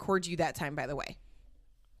secretly record you that time, by the way.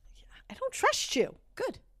 I don't trust you.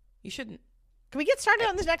 Good. You shouldn't. Can we get started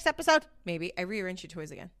on this next episode? Maybe. I rearranged your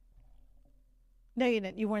toys again. No, you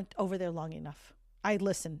didn't. You weren't over there long enough. I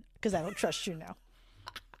listen because I don't trust you now.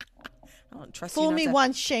 I don't trust you Fool not me to-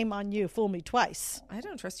 once, shame on you. Fool me twice. I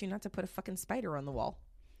don't trust you not to put a fucking spider on the wall.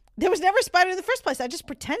 There was never a spider in the first place. I just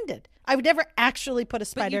pretended. I would never actually put a But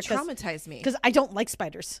spider you traumatized me. because I don't like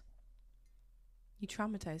spiders. You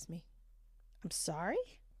traumatized me. I'm sorry.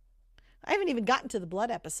 I haven't even gotten to the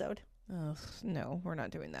blood episode. Oh, no, we're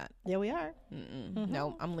not doing that. Yeah, we are.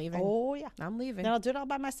 No, I'm leaving. Oh, yeah. I'm leaving. Then I'll do it all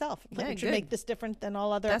by myself. Yeah, What good. would make this different than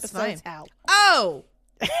all other That's episodes? fine. How? Oh!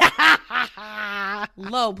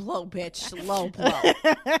 Low blow, bitch. Low blow.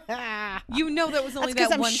 You know that was only That's because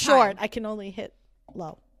that I'm one short. time. I can only hit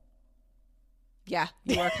low. Yeah,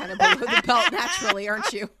 you are kind of below the belt naturally,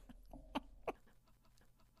 aren't you?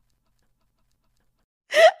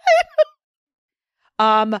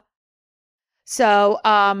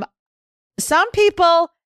 Some people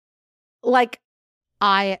like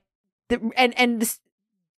All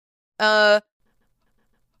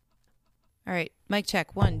right, mic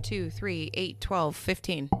check. 1, 2, 3, 8, 12,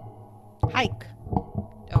 15. hike.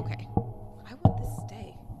 Okay. I want this to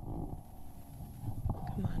stay.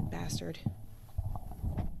 Come on, bastard.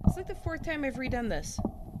 It's like the 4th time I've redone this.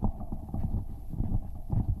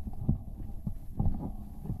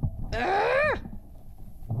 Ah!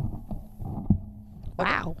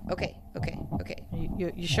 Wow. Okay.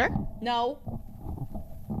 You sure? No.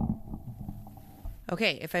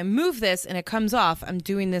 Okay, if I move this and it comes off, I'm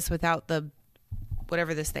doing this without the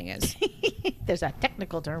whatever this thing is. There's a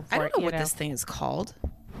technical term for I it. don't know you what this thing is called.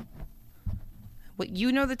 What,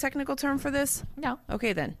 you know the technical term for this? No.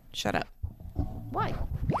 Okay, then shut up. Why?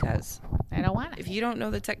 Because I don't want if you don't know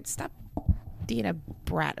the tech, stop being a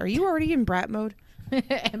brat. Are you already in brat mode?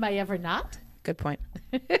 it. Am I ever not? Good point.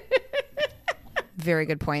 Very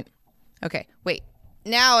good point. Okay, wait.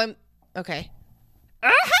 Now I'm okay.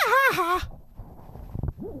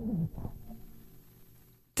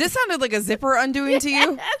 This sounded like a zipper undoing to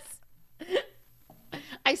you. Yes.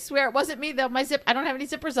 I swear it wasn't me though. I don't have any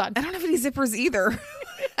zippers on. I don't have any zippers either.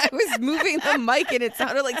 I was moving the mic and it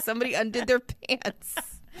sounded like somebody undid their pants.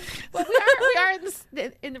 Well, we are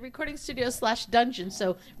in the recording studio / dungeon,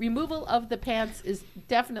 so removal of the pants is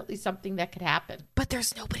definitely something that could happen. But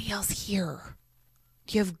there's nobody else here.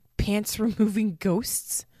 Do you have pants removing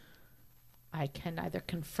ghosts? I can neither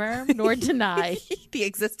confirm nor deny The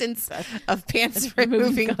existence of pants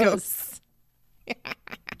removing ghosts.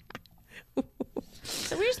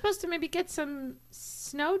 So we were supposed to maybe get some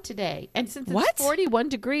snow today, and since it's What? 41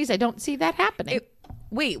 degrees, I don't see that happening.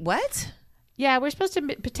 Wait, what? Yeah, we're supposed to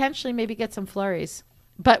potentially maybe get some flurries,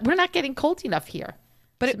 but we're not getting cold enough here.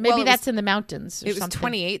 But So maybe that's in the mountains. Or It was something.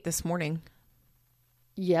 28 this morning.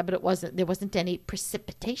 Yeah, but it wasn't. There wasn't any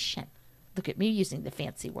precipitation. Look at me using the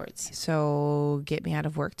fancy words. So get me out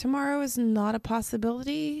of work tomorrow is not a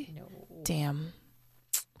possibility. No. Damn.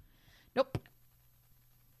 Nope.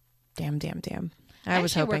 Damn. I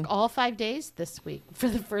was actually hoping. work all 5 days this week for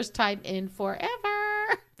the first time in forever.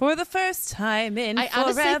 For the first time in I forever,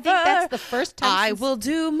 honestly think that's the first time. I will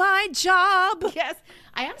do my job. Yes,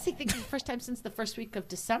 I honestly think it's the first time since the first week of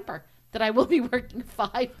December that I will be working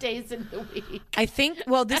 5 days in the week. I think.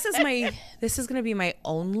 Well, this is going to be my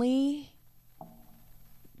only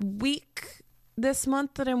week this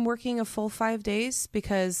month that I'm working a full 5 days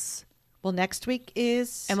because Well, next week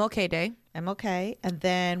is MLK Day. MLK, and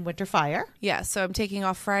then Winter Fire. Yeah, so I'm taking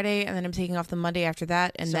off Friday, and then I'm taking off the Monday after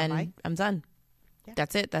that, and So am I. then I'm done. Yeah.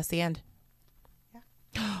 That's it. That's the end. Yeah.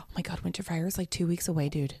 Oh my God, Winter Fire is like 2 weeks away,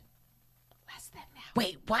 dude. Less than now.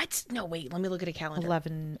 Wait, what? No, wait. Let me look at a calendar.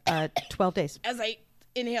 12 days. As I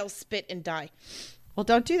inhale, spit, and die. Well,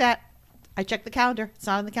 don't do that. I checked the calendar. It's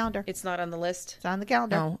not on the calendar. It's not on the list. It's on the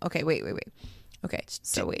calendar. No. Okay, wait. Okay,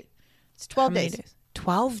 so wait. It's 12 How many days.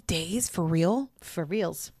 12 days for real? For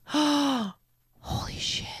reals. Holy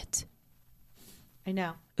shit. I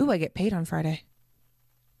know. Ooh, I get paid on Friday.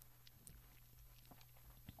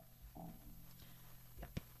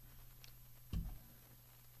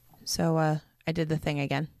 So I did the thing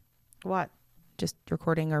again. What? Just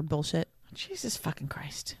recording our bullshit. Jesus fucking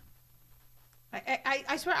Christ.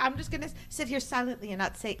 I swear I'm just going to sit here silently and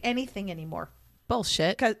not say anything anymore.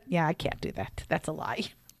 Bullshit. Cause yeah, I can't do that. That's a lie.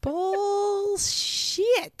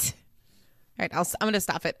 Bullshit. All right, I'm going to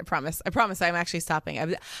stop it. I promise. I'm actually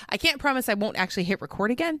stopping. I can't promise I won't actually hit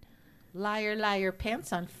record again. Liar, liar,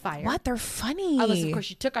 pants on fire. What? They're funny. Unless, of course,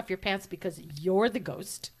 you took off your pants because you're the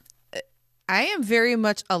ghost. I am very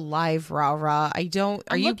much alive, rah-rah. I don't...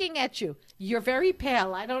 Are I'm you... looking at you. You're very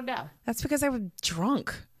pale. I don't know. That's because I was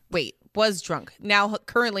drunk. Wait, was drunk. Now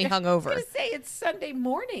currently I was hungover. going to say it's Sunday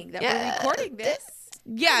morning that we're recording this.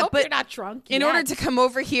 Yeah, I hope but you're not drunk in yet. order to come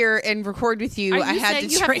over here and record with you, Are I you had saying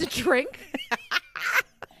to you drink. have to drink?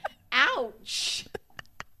 Ouch.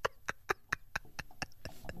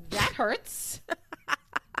 That hurts.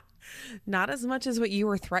 Not as much as what you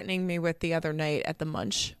were threatening me with the other night at the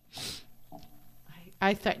munch.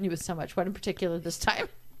 I threatened you with so much. What in particular this time?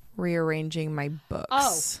 Rearranging my books.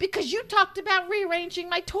 Oh, because you talked about rearranging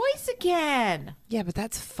my toys again. Yeah, but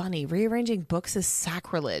that's funny. Rearranging books is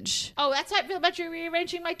sacrilege. Oh, that's how I feel about you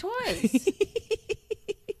rearranging my toys.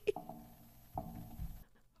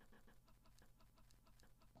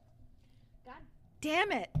 God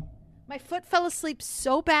damn it. My foot fell asleep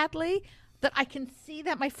so badly that I can see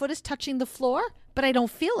that my foot is touching the floor, but I don't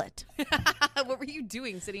feel it. What were you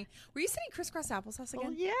doing? Were you sitting crisscross applesauce Well,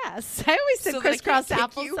 again? yes. I always sit So that I crisscross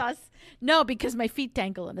can't kick you? applesauce. No, because my feet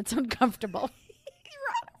dangle and it's uncomfortable. You're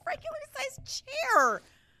on a regular sized chair.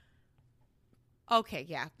 Okay,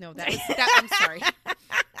 yeah. No, I'm sorry.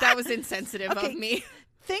 That was insensitive Okay. of me.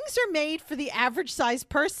 Things are made for the average size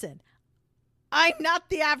person. I'm not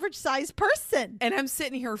the average size person. And I'm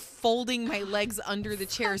sitting here folding my legs under the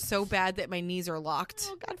chair so bad that my knees are locked.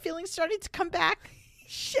 Oh, God, feelings starting to come back.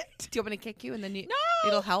 Shit. Do you want me to kick you and then No.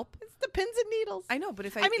 it'll help? It's the pins and needles. I know, but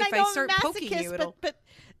if I I know I'm start a poking masochist, you, it'll. but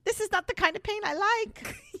this is not the kind of pain I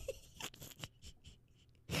like.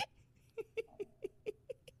 Damn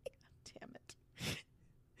it.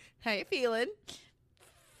 How you feeling?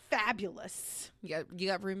 Fabulous. You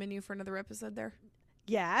got room in you for another episode there?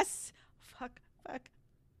 Yes. Fuck.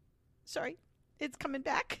 Sorry. It's coming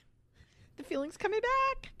back. The feeling's coming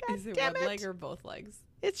back. God Is it damn one it. leg or both legs?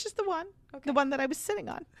 It's just the one. Okay. The one that I was sitting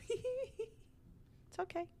on. It's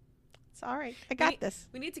okay. It's all right. I got this.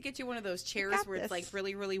 We need to get you one of those chairs got where it's like this.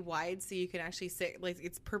 really, really wide so you can actually sit, like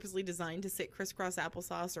it's purposely designed to sit crisscross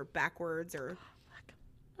applesauce or backwards or.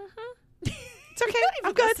 It's okay. I'm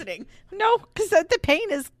I'm good. listening. No, because the pain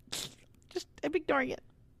is just, I'm ignoring it.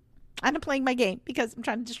 And I'm playing my game because I'm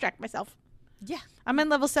trying to distract myself. Yeah. I'm on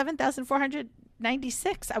level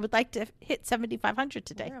 7,496. I would like to hit 7,500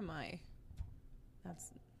 today. Where am I?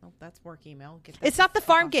 That's work email. Get that It's not the fuck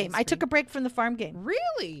farm off my game. I took a screen. break from the farm game.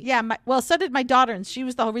 Really? Yeah, well, so did my daughter, and she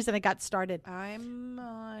was the whole reason I got started. I'm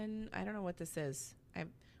on. I don't know what this is.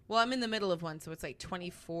 I'm in the middle of one, so it's like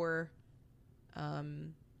 24.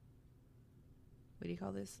 What do you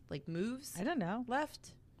call this? Like moves I don't know.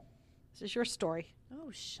 left. This is your story.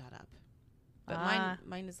 Oh, shut up. But Ah.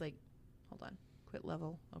 mine is like, hold on, quit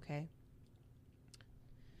level. Okay.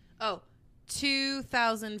 Oh,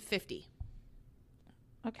 2,050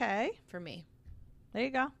 Okay. for me. There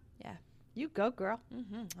you go. Yeah. You go, girl.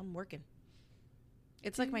 I'm working.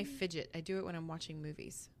 It's like my fidget. I do it when I'm watching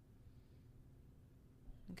movies.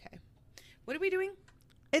 Okay. What are we doing?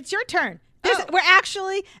 It's your turn. Oh. We're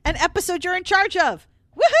actually an episode you're in charge of.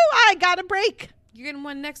 Woohoo! I got a break. You're getting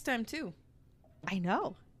one next time, too. I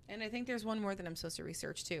know. And I think there's one more that I'm supposed to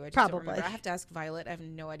research, too. I just Probably. don't remember. I have to ask Violet. I have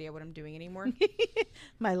no idea what I'm doing anymore.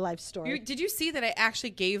 My life story. Did you see that I actually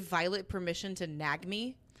gave Violet permission to nag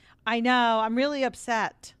me? I know. I'm really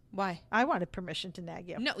upset. Why? I wanted permission to nag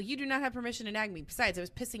you. No, you do not have permission to nag me. Besides, I was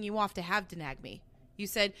pissing you off to have to nag me. You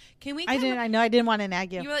said, "Can we?" I didn't. I know. I didn't want to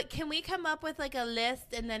nag you. You were like, "Can we come up with like a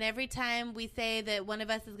list, and then every time we say that one of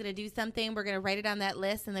us is going to do something, we're going to write it on that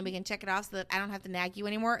list, and then we can check it off so that I don't have to nag you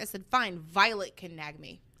anymore." I said, "Fine, Violet can nag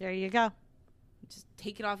me. There you go. Just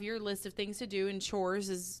take it off your list of things to do, and chores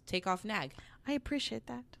is take off nag." I appreciate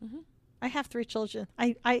that. Mhm. I have 3 children.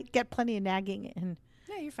 I get plenty of nagging, and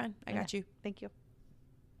Yeah, you're fine. I got you. thank you.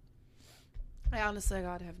 I honestly,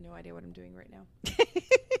 God, have no idea what I'm doing right now.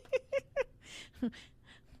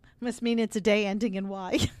 Must mean it's a day ending in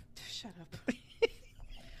Y. Shut up.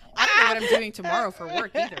 I don't know what I'm doing tomorrow for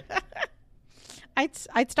work either.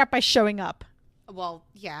 I'd start by showing up. Well,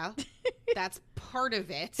 yeah, that's part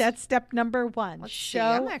of it. That's step number 1. Let's see. Show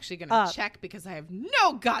I'm actually going to up. check because I have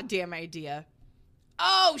no goddamn idea.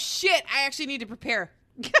 Oh, shit. I actually need to prepare.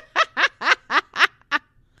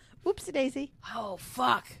 Oopsie daisy. Oh,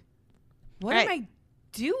 fuck. What Right. am I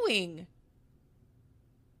doing?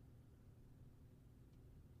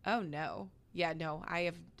 Oh, no. Yeah, no.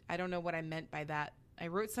 I don't know what I meant by that. I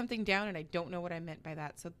wrote something down and I don't know what I meant by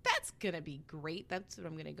that. So that's going to be great. That's what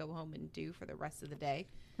I'm going to go home and do for the rest of the day.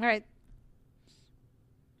 All right.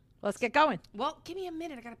 Let's get going. Well, give me a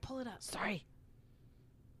minute. I got to pull it up. Sorry.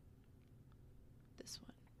 This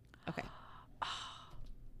one. Okay.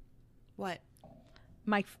 What?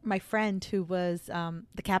 My friend who was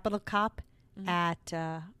the Capitol cop at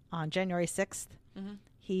on January 6th,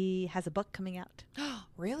 he has a book coming out.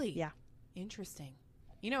 Really? Yeah. Interesting.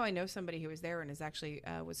 You know, I know somebody who was there and is actually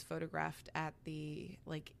was photographed at the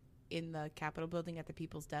in the Capitol building at the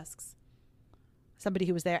people's desks. Somebody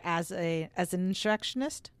who was there as an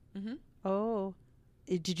insurrectionist. Mm-hmm. Oh,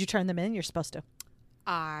 did you turn them in? You're supposed to.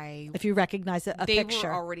 If you recognize a They picture.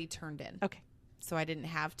 were already turned in. Okay. So I didn't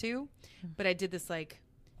have to, but I did this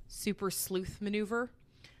super sleuth maneuver.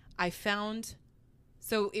 I found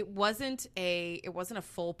So it wasn't a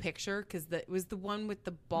full picture because it was the one with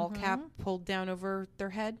the ball cap pulled down over their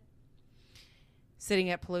head, sitting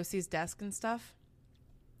at Pelosi's desk and stuff.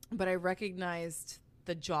 But I recognized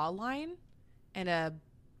the jawline and a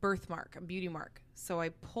birthmark, a beauty mark. So I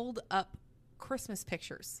pulled up Christmas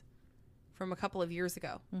pictures from a couple of years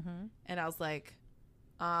ago, and I was like,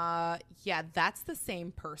 yeah, that's the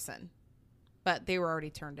same person, but they were already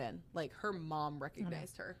turned in. Like her mom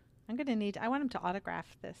recognized her. I want him to autograph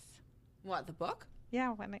this. What, the book?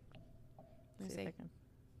 Yeah, Let me see. if I can.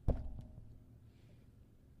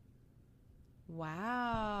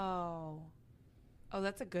 Wow. Oh,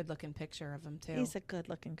 that's a good looking picture of him too. He's a good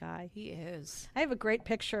looking guy. He is. I have a great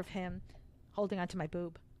picture of him holding onto my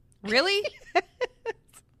boob. Really?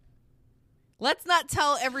 Let's not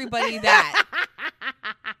tell everybody that.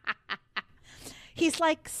 He's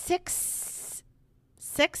like 6'7".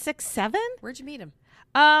 Where'd you meet him?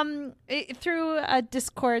 Through a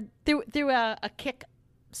Discord, through a Kick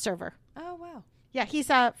server. Oh, wow. Yeah, he's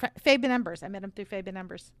Fabian Embers. I met him through Fabian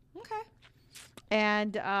Embers. Okay.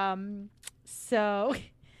 And so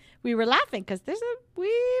we were laughing because there's a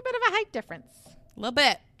wee bit of a height difference. A little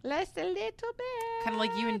bit. Just a little bit. Kind of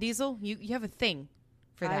like you and Diesel. You have a thing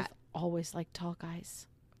for I've that. always liked tall guys.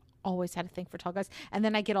 Always had a thing for tall guys. And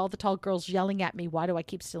then I get all the tall girls yelling at me, why do I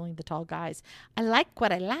keep stealing the tall guys? I like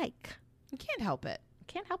what I like. You can't help it. I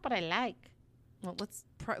can't help what I like. Well,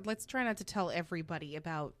 let's try not to tell everybody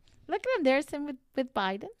about. Look at him. There's him with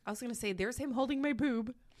Biden. I was going to say, there's him holding my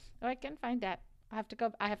boob. Oh, I can find that.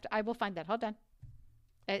 I will find that. Hold on.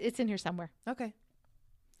 It's in here somewhere. Okay.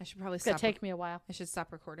 I should probably It's going stop. to take me a while. I should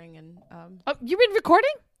stop recording and Oh, you've been recording?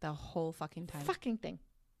 the whole fucking time. Fucking thing.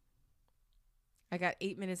 I got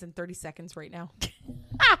 8 minutes and 30 seconds right now.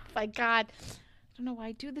 Oh, my God. I don't know why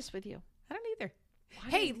I do this with you. I don't either.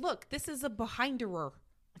 Hey, look, this is a behinderer.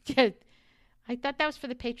 I thought that was for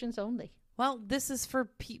the patrons only. Well, this is for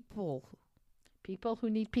people. People who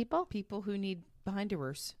need people? People who need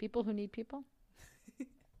behinderers. People who need people? Oh,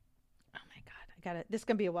 my God. I got it. This is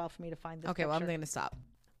going to be a while for me to find this Okay, well, I'm picture. going to stop.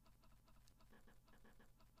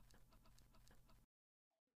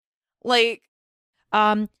 Like,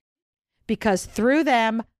 Because through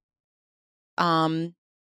them,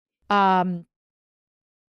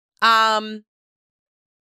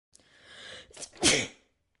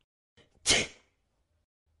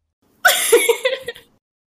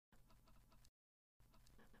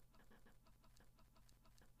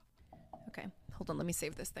 okay, hold on, let me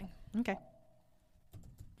save this thing. okay.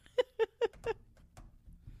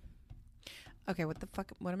 Okay, what the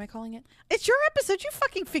fuck, what am I calling it? It's your episode. You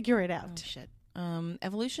fucking figure it Oh, out. shit.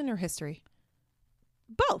 Evolution or history?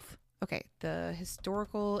 Both. Okay, the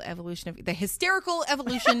hysterical evolution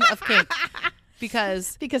of kink.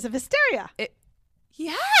 Because Because of hysteria.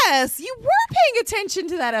 yes, you were paying attention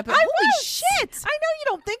to that episode. I Holy was. shit! I know you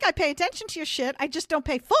don't think I pay attention to your shit. I just don't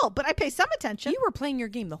pay full, but I pay some attention. You were playing your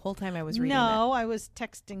game the whole time I was reading that. No, I was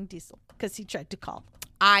texting Diesel because he tried to call.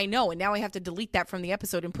 I know, and now I have to delete that from the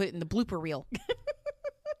episode and put it in the blooper reel.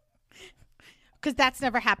 Because that's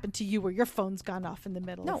never happened to you where your phone's gone off in the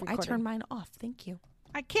middle No, of I recording. turned mine off. Thank you.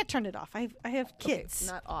 I can't turn it off. I have kids.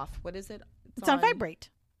 Okay, not off. What is it? It's on vibrate.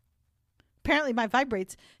 Apparently my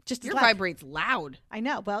vibrates just as Your loud. vibrate's loud. I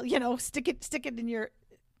know. Well, stick it in your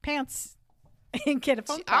pants and get a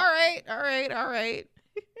phone call. All right.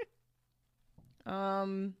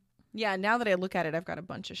 Yeah, now that I look at it, I've got a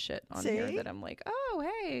bunch of shit on here See? that I'm like, oh,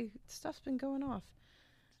 hey, stuff's been going off.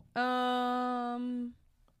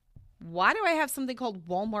 Why do I have something called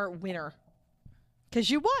Walmart winner? Because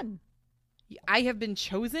you won. I have been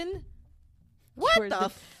chosen? What For the the-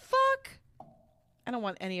 fuck? I don't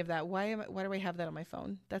want any of that. Why do I have that on my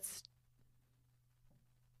phone? That's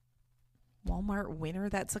Walmart winner?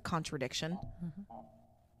 That's a contradiction.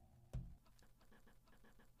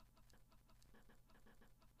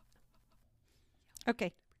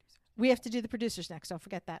 Okay. We have to do the producers next. Don't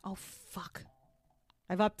forget that. Oh, fuck.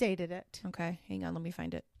 I've updated it. Okay, hang on. Let me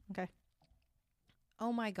find it. Okay.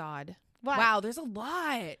 Oh, my God. What? Wow, there's a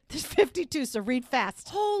lot. There's 52, so read fast.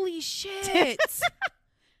 Holy shit.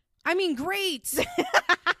 I mean, great.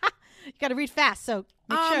 You got to read fast, so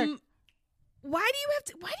make sure. Why do you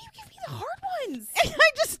give me the hard ones? I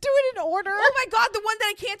just do it in order. Oh my God, the one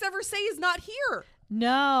that I can't ever say is not here.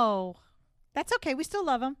 No. That's okay. We still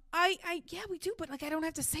love them. Yeah, we do, but like I don't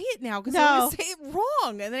have to say it now because No. I'm going to say it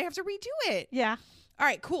wrong and then I have to redo it. Yeah. All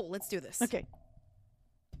right, cool. Let's do this. Okay.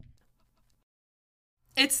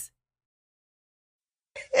 It's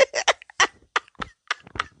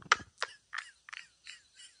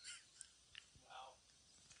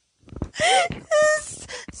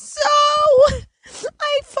So,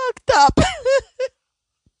 I fucked up.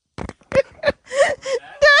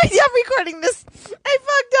 recording this. I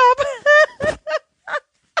fucked up.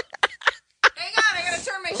 Hang on, I gotta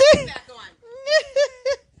turn my shit back on.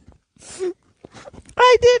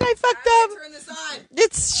 I did. I fucked How up. do I turn this on?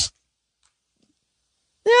 It's.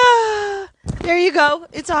 Yeah. There you go.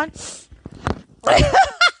 It's on.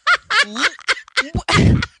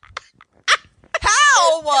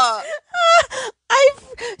 How?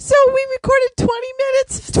 So we recorded 20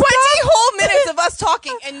 minutes. 20 whole minutes of us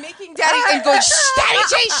talking and making Daddy and going, shh, Daddy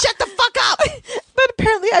J, shut the fuck up. But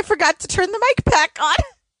apparently I forgot to turn the mic back on.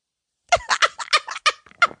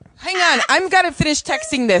 Hang on, I'm gotta finish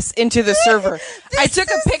texting this into the server. I took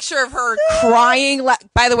a picture of her crying.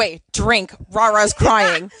 By the way, drink. Rara's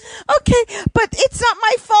crying. Okay, but it's not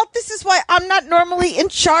my fault. This is why I'm not normally in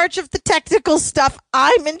charge of the technical stuff.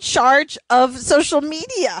 I'm in charge of social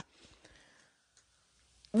media.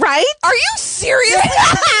 Right? Are you serious?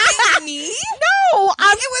 Me? No,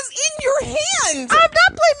 It was in your hand. I'm not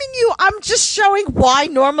blaming you. I'm just showing why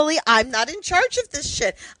normally I'm not in charge of this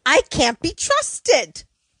shit. I can't be trusted.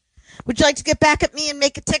 Would you like to get back at me and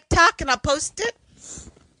make a TikTok and I'll post it?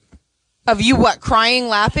 Of you what? Crying,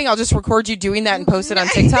 laughing? I'll just record you doing that and post it on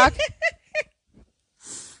TikTok.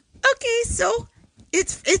 Okay, so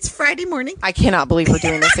it's Friday morning. I cannot believe we're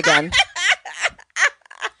doing this again.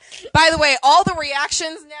 By the way, all the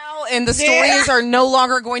reactions now and the stories are no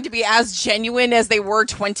longer going to be as genuine as they were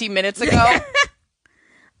 20 minutes ago.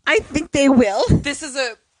 I think they will. This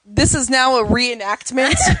is now a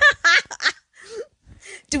reenactment.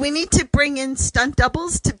 Do we need to bring in stunt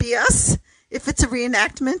doubles to be us? If it's a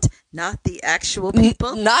reenactment, not the actual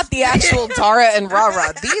people. Not the actual Tara and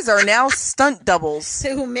Rara. These are now stunt doubles.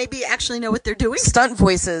 Who maybe actually know what they're doing. Stunt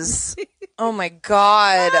voices. Oh my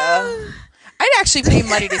God. I'd actually pay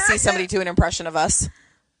money to see somebody do an impression of us.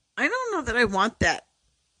 I don't know that I want that.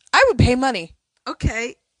 I would pay money.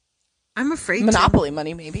 Okay. I'm afraid Monopoly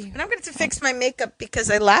money, maybe. And I'm going to fix my makeup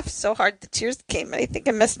because I laughed so hard the tears came. And I think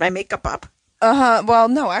I messed my makeup up. Well,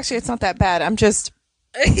 no, actually, it's not that bad. I'm just...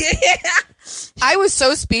 I was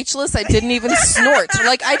so speechless, I didn't even snort.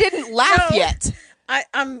 Like, I didn't laugh yet.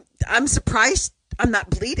 I'm surprised I'm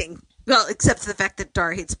not bleeding. Well, except for the fact that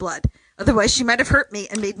Dara hates blood. Otherwise, she might have hurt me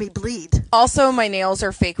and made me bleed. Also, my nails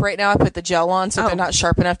are fake right now. I put the gel on, so they're not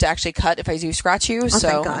sharp enough to actually cut if I do scratch you. So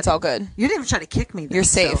thank God. It's all good. You didn't even try to kick me. Then, You're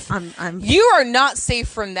safe. So You are not safe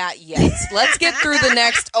from that yet. Let's get through the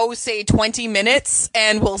next, say 20 minutes,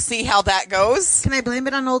 and we'll see how that goes. Can I blame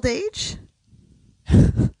it on old age?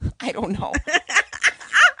 I don't know.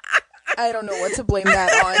 I don't know what to blame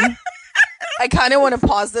that on. I kind of want to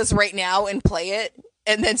pause this right now and play it,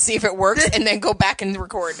 and then see if it works, and then go back and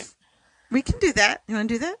record. We can do that. You want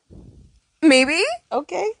to do that? Maybe?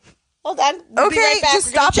 Okay. Hold on. We'll be Okay, right back. just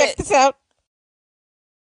We're gonna stop check it. this out.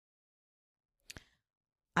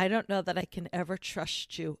 I don't know that I can ever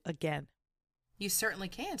trust you again. You certainly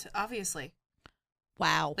can't, obviously.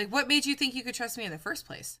 Wow. Like, what made you think you could trust me in the first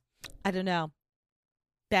place? I don't know.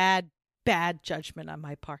 Bad judgment on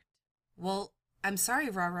my part. Well, I'm sorry,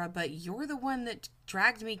 Rara, but you're the one that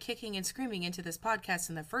dragged me kicking and screaming into this podcast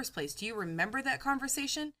in the first place. Do you remember that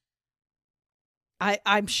conversation?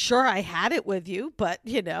 I'm sure I had it with you, but,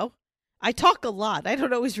 I talk a lot. I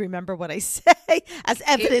don't always remember what I say, as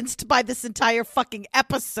evidenced by this entire fucking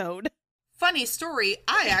episode. Funny story,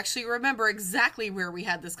 I actually remember exactly where we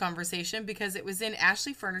had this conversation because it was in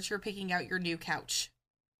Ashley Furniture picking out your new couch.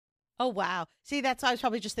 Oh, wow. See, that's why I was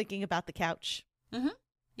probably just thinking about the couch. Mm-hmm.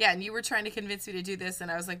 Yeah, and you were trying to convince me to do this,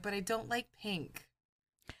 and I was like, but I don't like pink.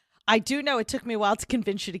 I do know it took me a while to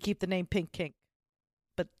convince you to keep the name Pink King.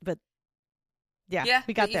 But yeah,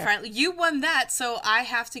 we got there. You won that, so I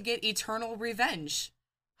have to get eternal revenge.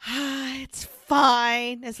 It's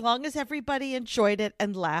fine. As long as everybody enjoyed it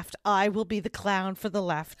and laughed, I will be the clown for the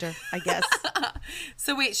laughter, I guess.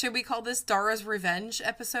 So wait, should we call this Dara's Revenge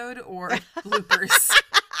episode or bloopers?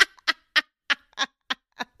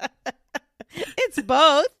 It's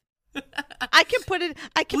both. I can put it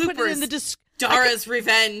in the Dara's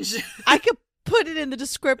Revenge. I could put it in the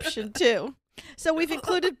description too. So we've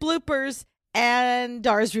included bloopers and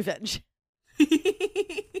Dara's Revenge.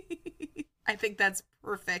 I think that's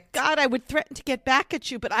perfect. God, I would threaten to get back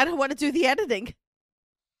at you, but I don't want to do the editing.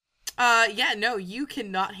 Yeah, no, you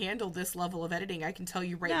cannot handle this level of editing. I can tell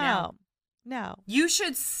you right now. No. You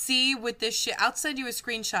should see what this shit. I'll send you a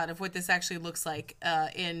screenshot of what this actually looks like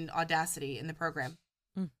in Audacity in the program.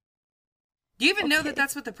 Do you even know that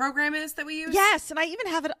that's what the program is that we use? Yes, and I even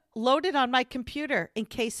have it loaded on my computer in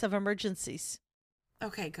case of emergencies.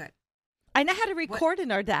 Okay, good. I know how to record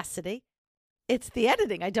in Audacity. It's the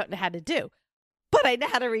editing I don't know how to do, but I know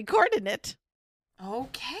how to record in it.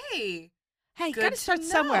 Okay. Hey, you Good gotta to start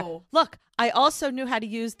somewhere. know. Look, I also knew how to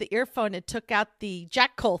use the earphone and took out the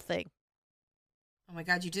jack coal thing. Oh my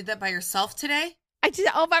God, you did that by yourself today? I did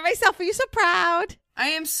it all by myself. Are you so proud? I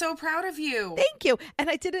am so proud of you. Thank you. And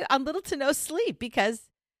I did it on little to no sleep because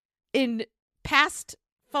in past,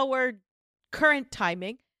 forward, current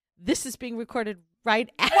timing, this is being recorded right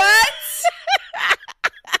at What?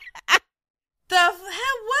 The hell?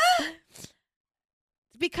 What?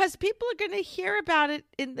 because people are going to hear about it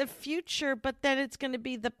in the future, but then it's going to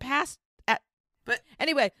be the past. But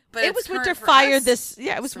Anyway, But it it's was winter current for fire us?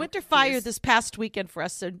 it was So winter fire confused. this past weekend for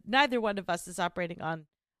us, so neither one of us is operating on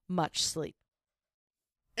much sleep.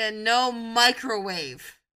 and no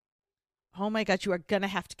microwave. Oh my God, you are going to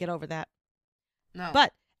have to get over that. No.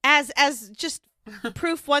 But as just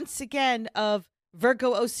proof once again of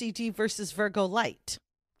Virgo OCD versus Virgo light.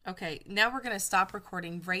 Okay, now we're going to stop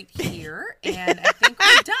recording right here, and I think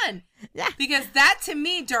we're done. Yeah. Because that, to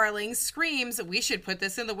me, darling, screams, we should put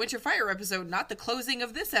this in the Winter Fire episode, not the closing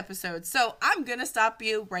of this episode. So I'm going to stop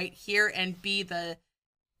you right here and be the...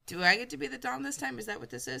 Do I get to be the Dom this time? Is that what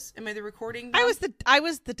this is? Am I the recording Dom? I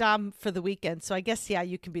was the Dom for the weekend, so I guess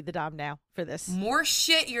you can be the Dom now for this. More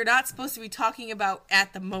shit you're not supposed to be talking about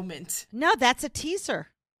at the moment. No, that's a teaser.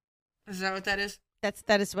 Is that what that is?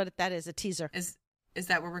 That is what that is, a teaser. Is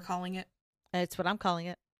that what we're calling it? It's what I'm calling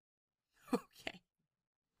it. Okay.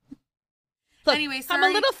 Look, Anyway, I'm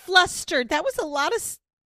sorry. a little flustered. That was a lot of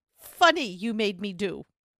funny you made me do.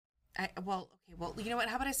 Well, you know what?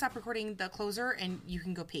 How about I stop recording the closer and you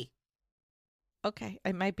can go pee? Okay,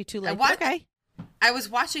 it might be too late. What? Okay. I was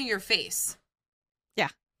watching your face. Yeah.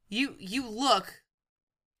 You look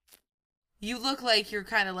like you're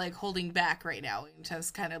kind of like holding back right now.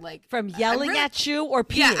 Just kind of like From yelling at you or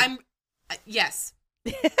peeing? Yeah, yes.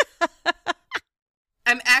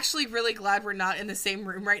 I'm actually really glad we're not in the same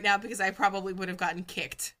room right now because I probably would have gotten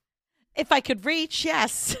kicked. If I could reach,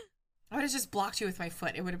 yes. I would have just blocked you with my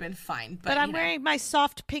foot. It would have been fine. But I'm you know, wearing my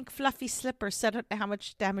soft pink fluffy slippers, so I don't know how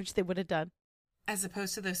much damage they would have done. as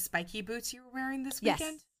opposed to those spiky boots you were wearing this Yes.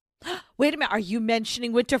 weekend. Wait a minute, are you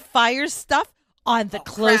mentioning Winter Fire stuff on the Oh,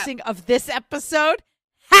 closing of this episode?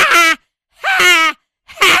 Ha! Ha!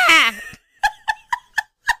 Ha!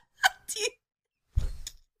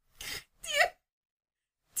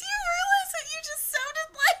 Do you realize that you just sounded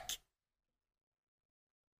like...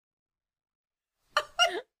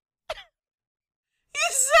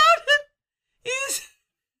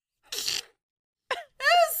 That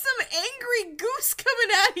was some angry goose coming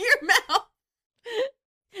out of your mouth.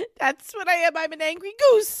 That's what I am. I'm an angry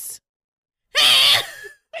goose.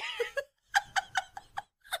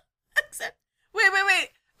 Except, wait.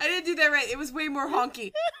 I didn't do that right. It was way more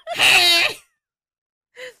honky.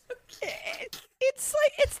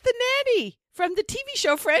 It's the nanny from the TV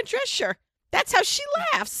show Fran Drescher. That's how she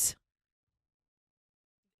laughs.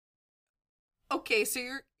 Okay, so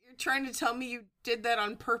you're trying to tell me you did that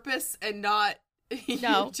on purpose and not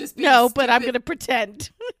No, you just being but I'm stupid? gonna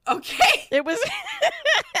pretend. Okay. It was.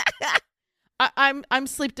 I'm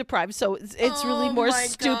sleep deprived, so it's really Oh more my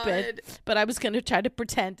stupid. God. But I was gonna try to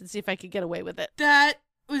pretend and see if I could get away with it. That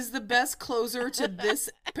was the best closer to this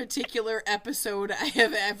particular episode I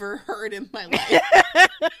have ever heard in my life.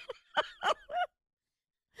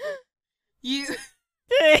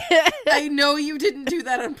 I know you didn't do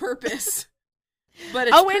that on purpose. But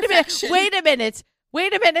it's Wait perfection.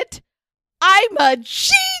 a minute. I'm a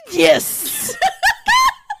genius.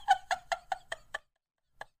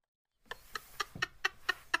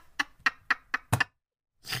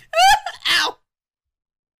 Ow!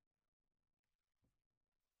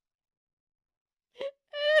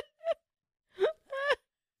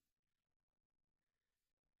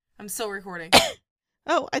 I'm still recording.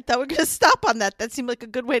 Oh, I thought we were gonna stop on that. That seemed like a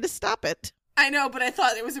good way to stop it. I know, but I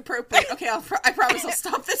thought it was appropriate. Okay, I promise I'll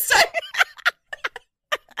stop this time.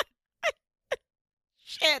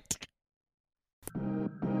 Shit.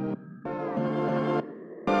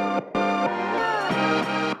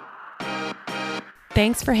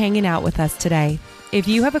 Thanks for hanging out with us today. If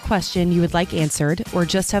you have a question you would like answered or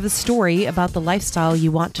just have a story about the lifestyle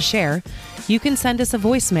you want to share, you can send us a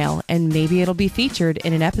voicemail and maybe it'll be featured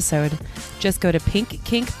in an episode. Just go to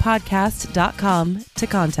pinkkinkpodcast.com to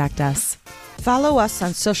contact us. Follow us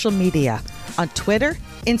on social media. On Twitter,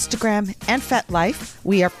 Instagram, and FetLife,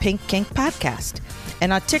 we are Pink Kink Podcast.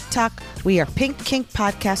 And on TikTok, we are Pink Kink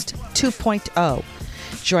Podcast 2.0.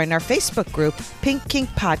 Join our Facebook group, Pink Kink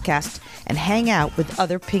Podcast, and hang out with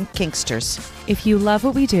other Pink Kinksters. If you love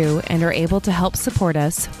what we do and are able to help support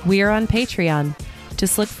us, we are on Patreon.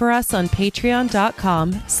 Just look for us on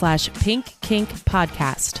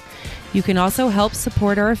patreon.com/pinkkinkpodcast. You can also help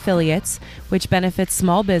support our affiliates, which benefits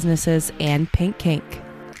small businesses and Pink Kink.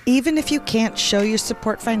 Even if you can't show your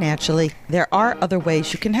support financially, there are other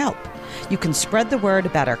ways you can help. You can spread the word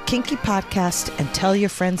about our Kinky podcast and tell your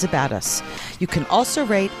friends about us. You can also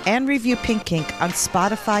rate and review Pink Kink on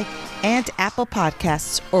Spotify and Apple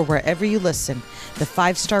Podcasts or wherever you listen. The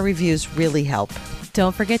 5-star reviews really help.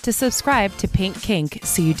 Don't forget to subscribe to Pink Kink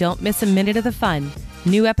so you don't miss a minute of the fun.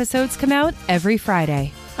 New episodes come out every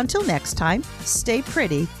Friday. Until next time, stay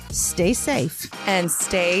pretty, stay safe, And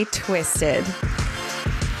stay twisted.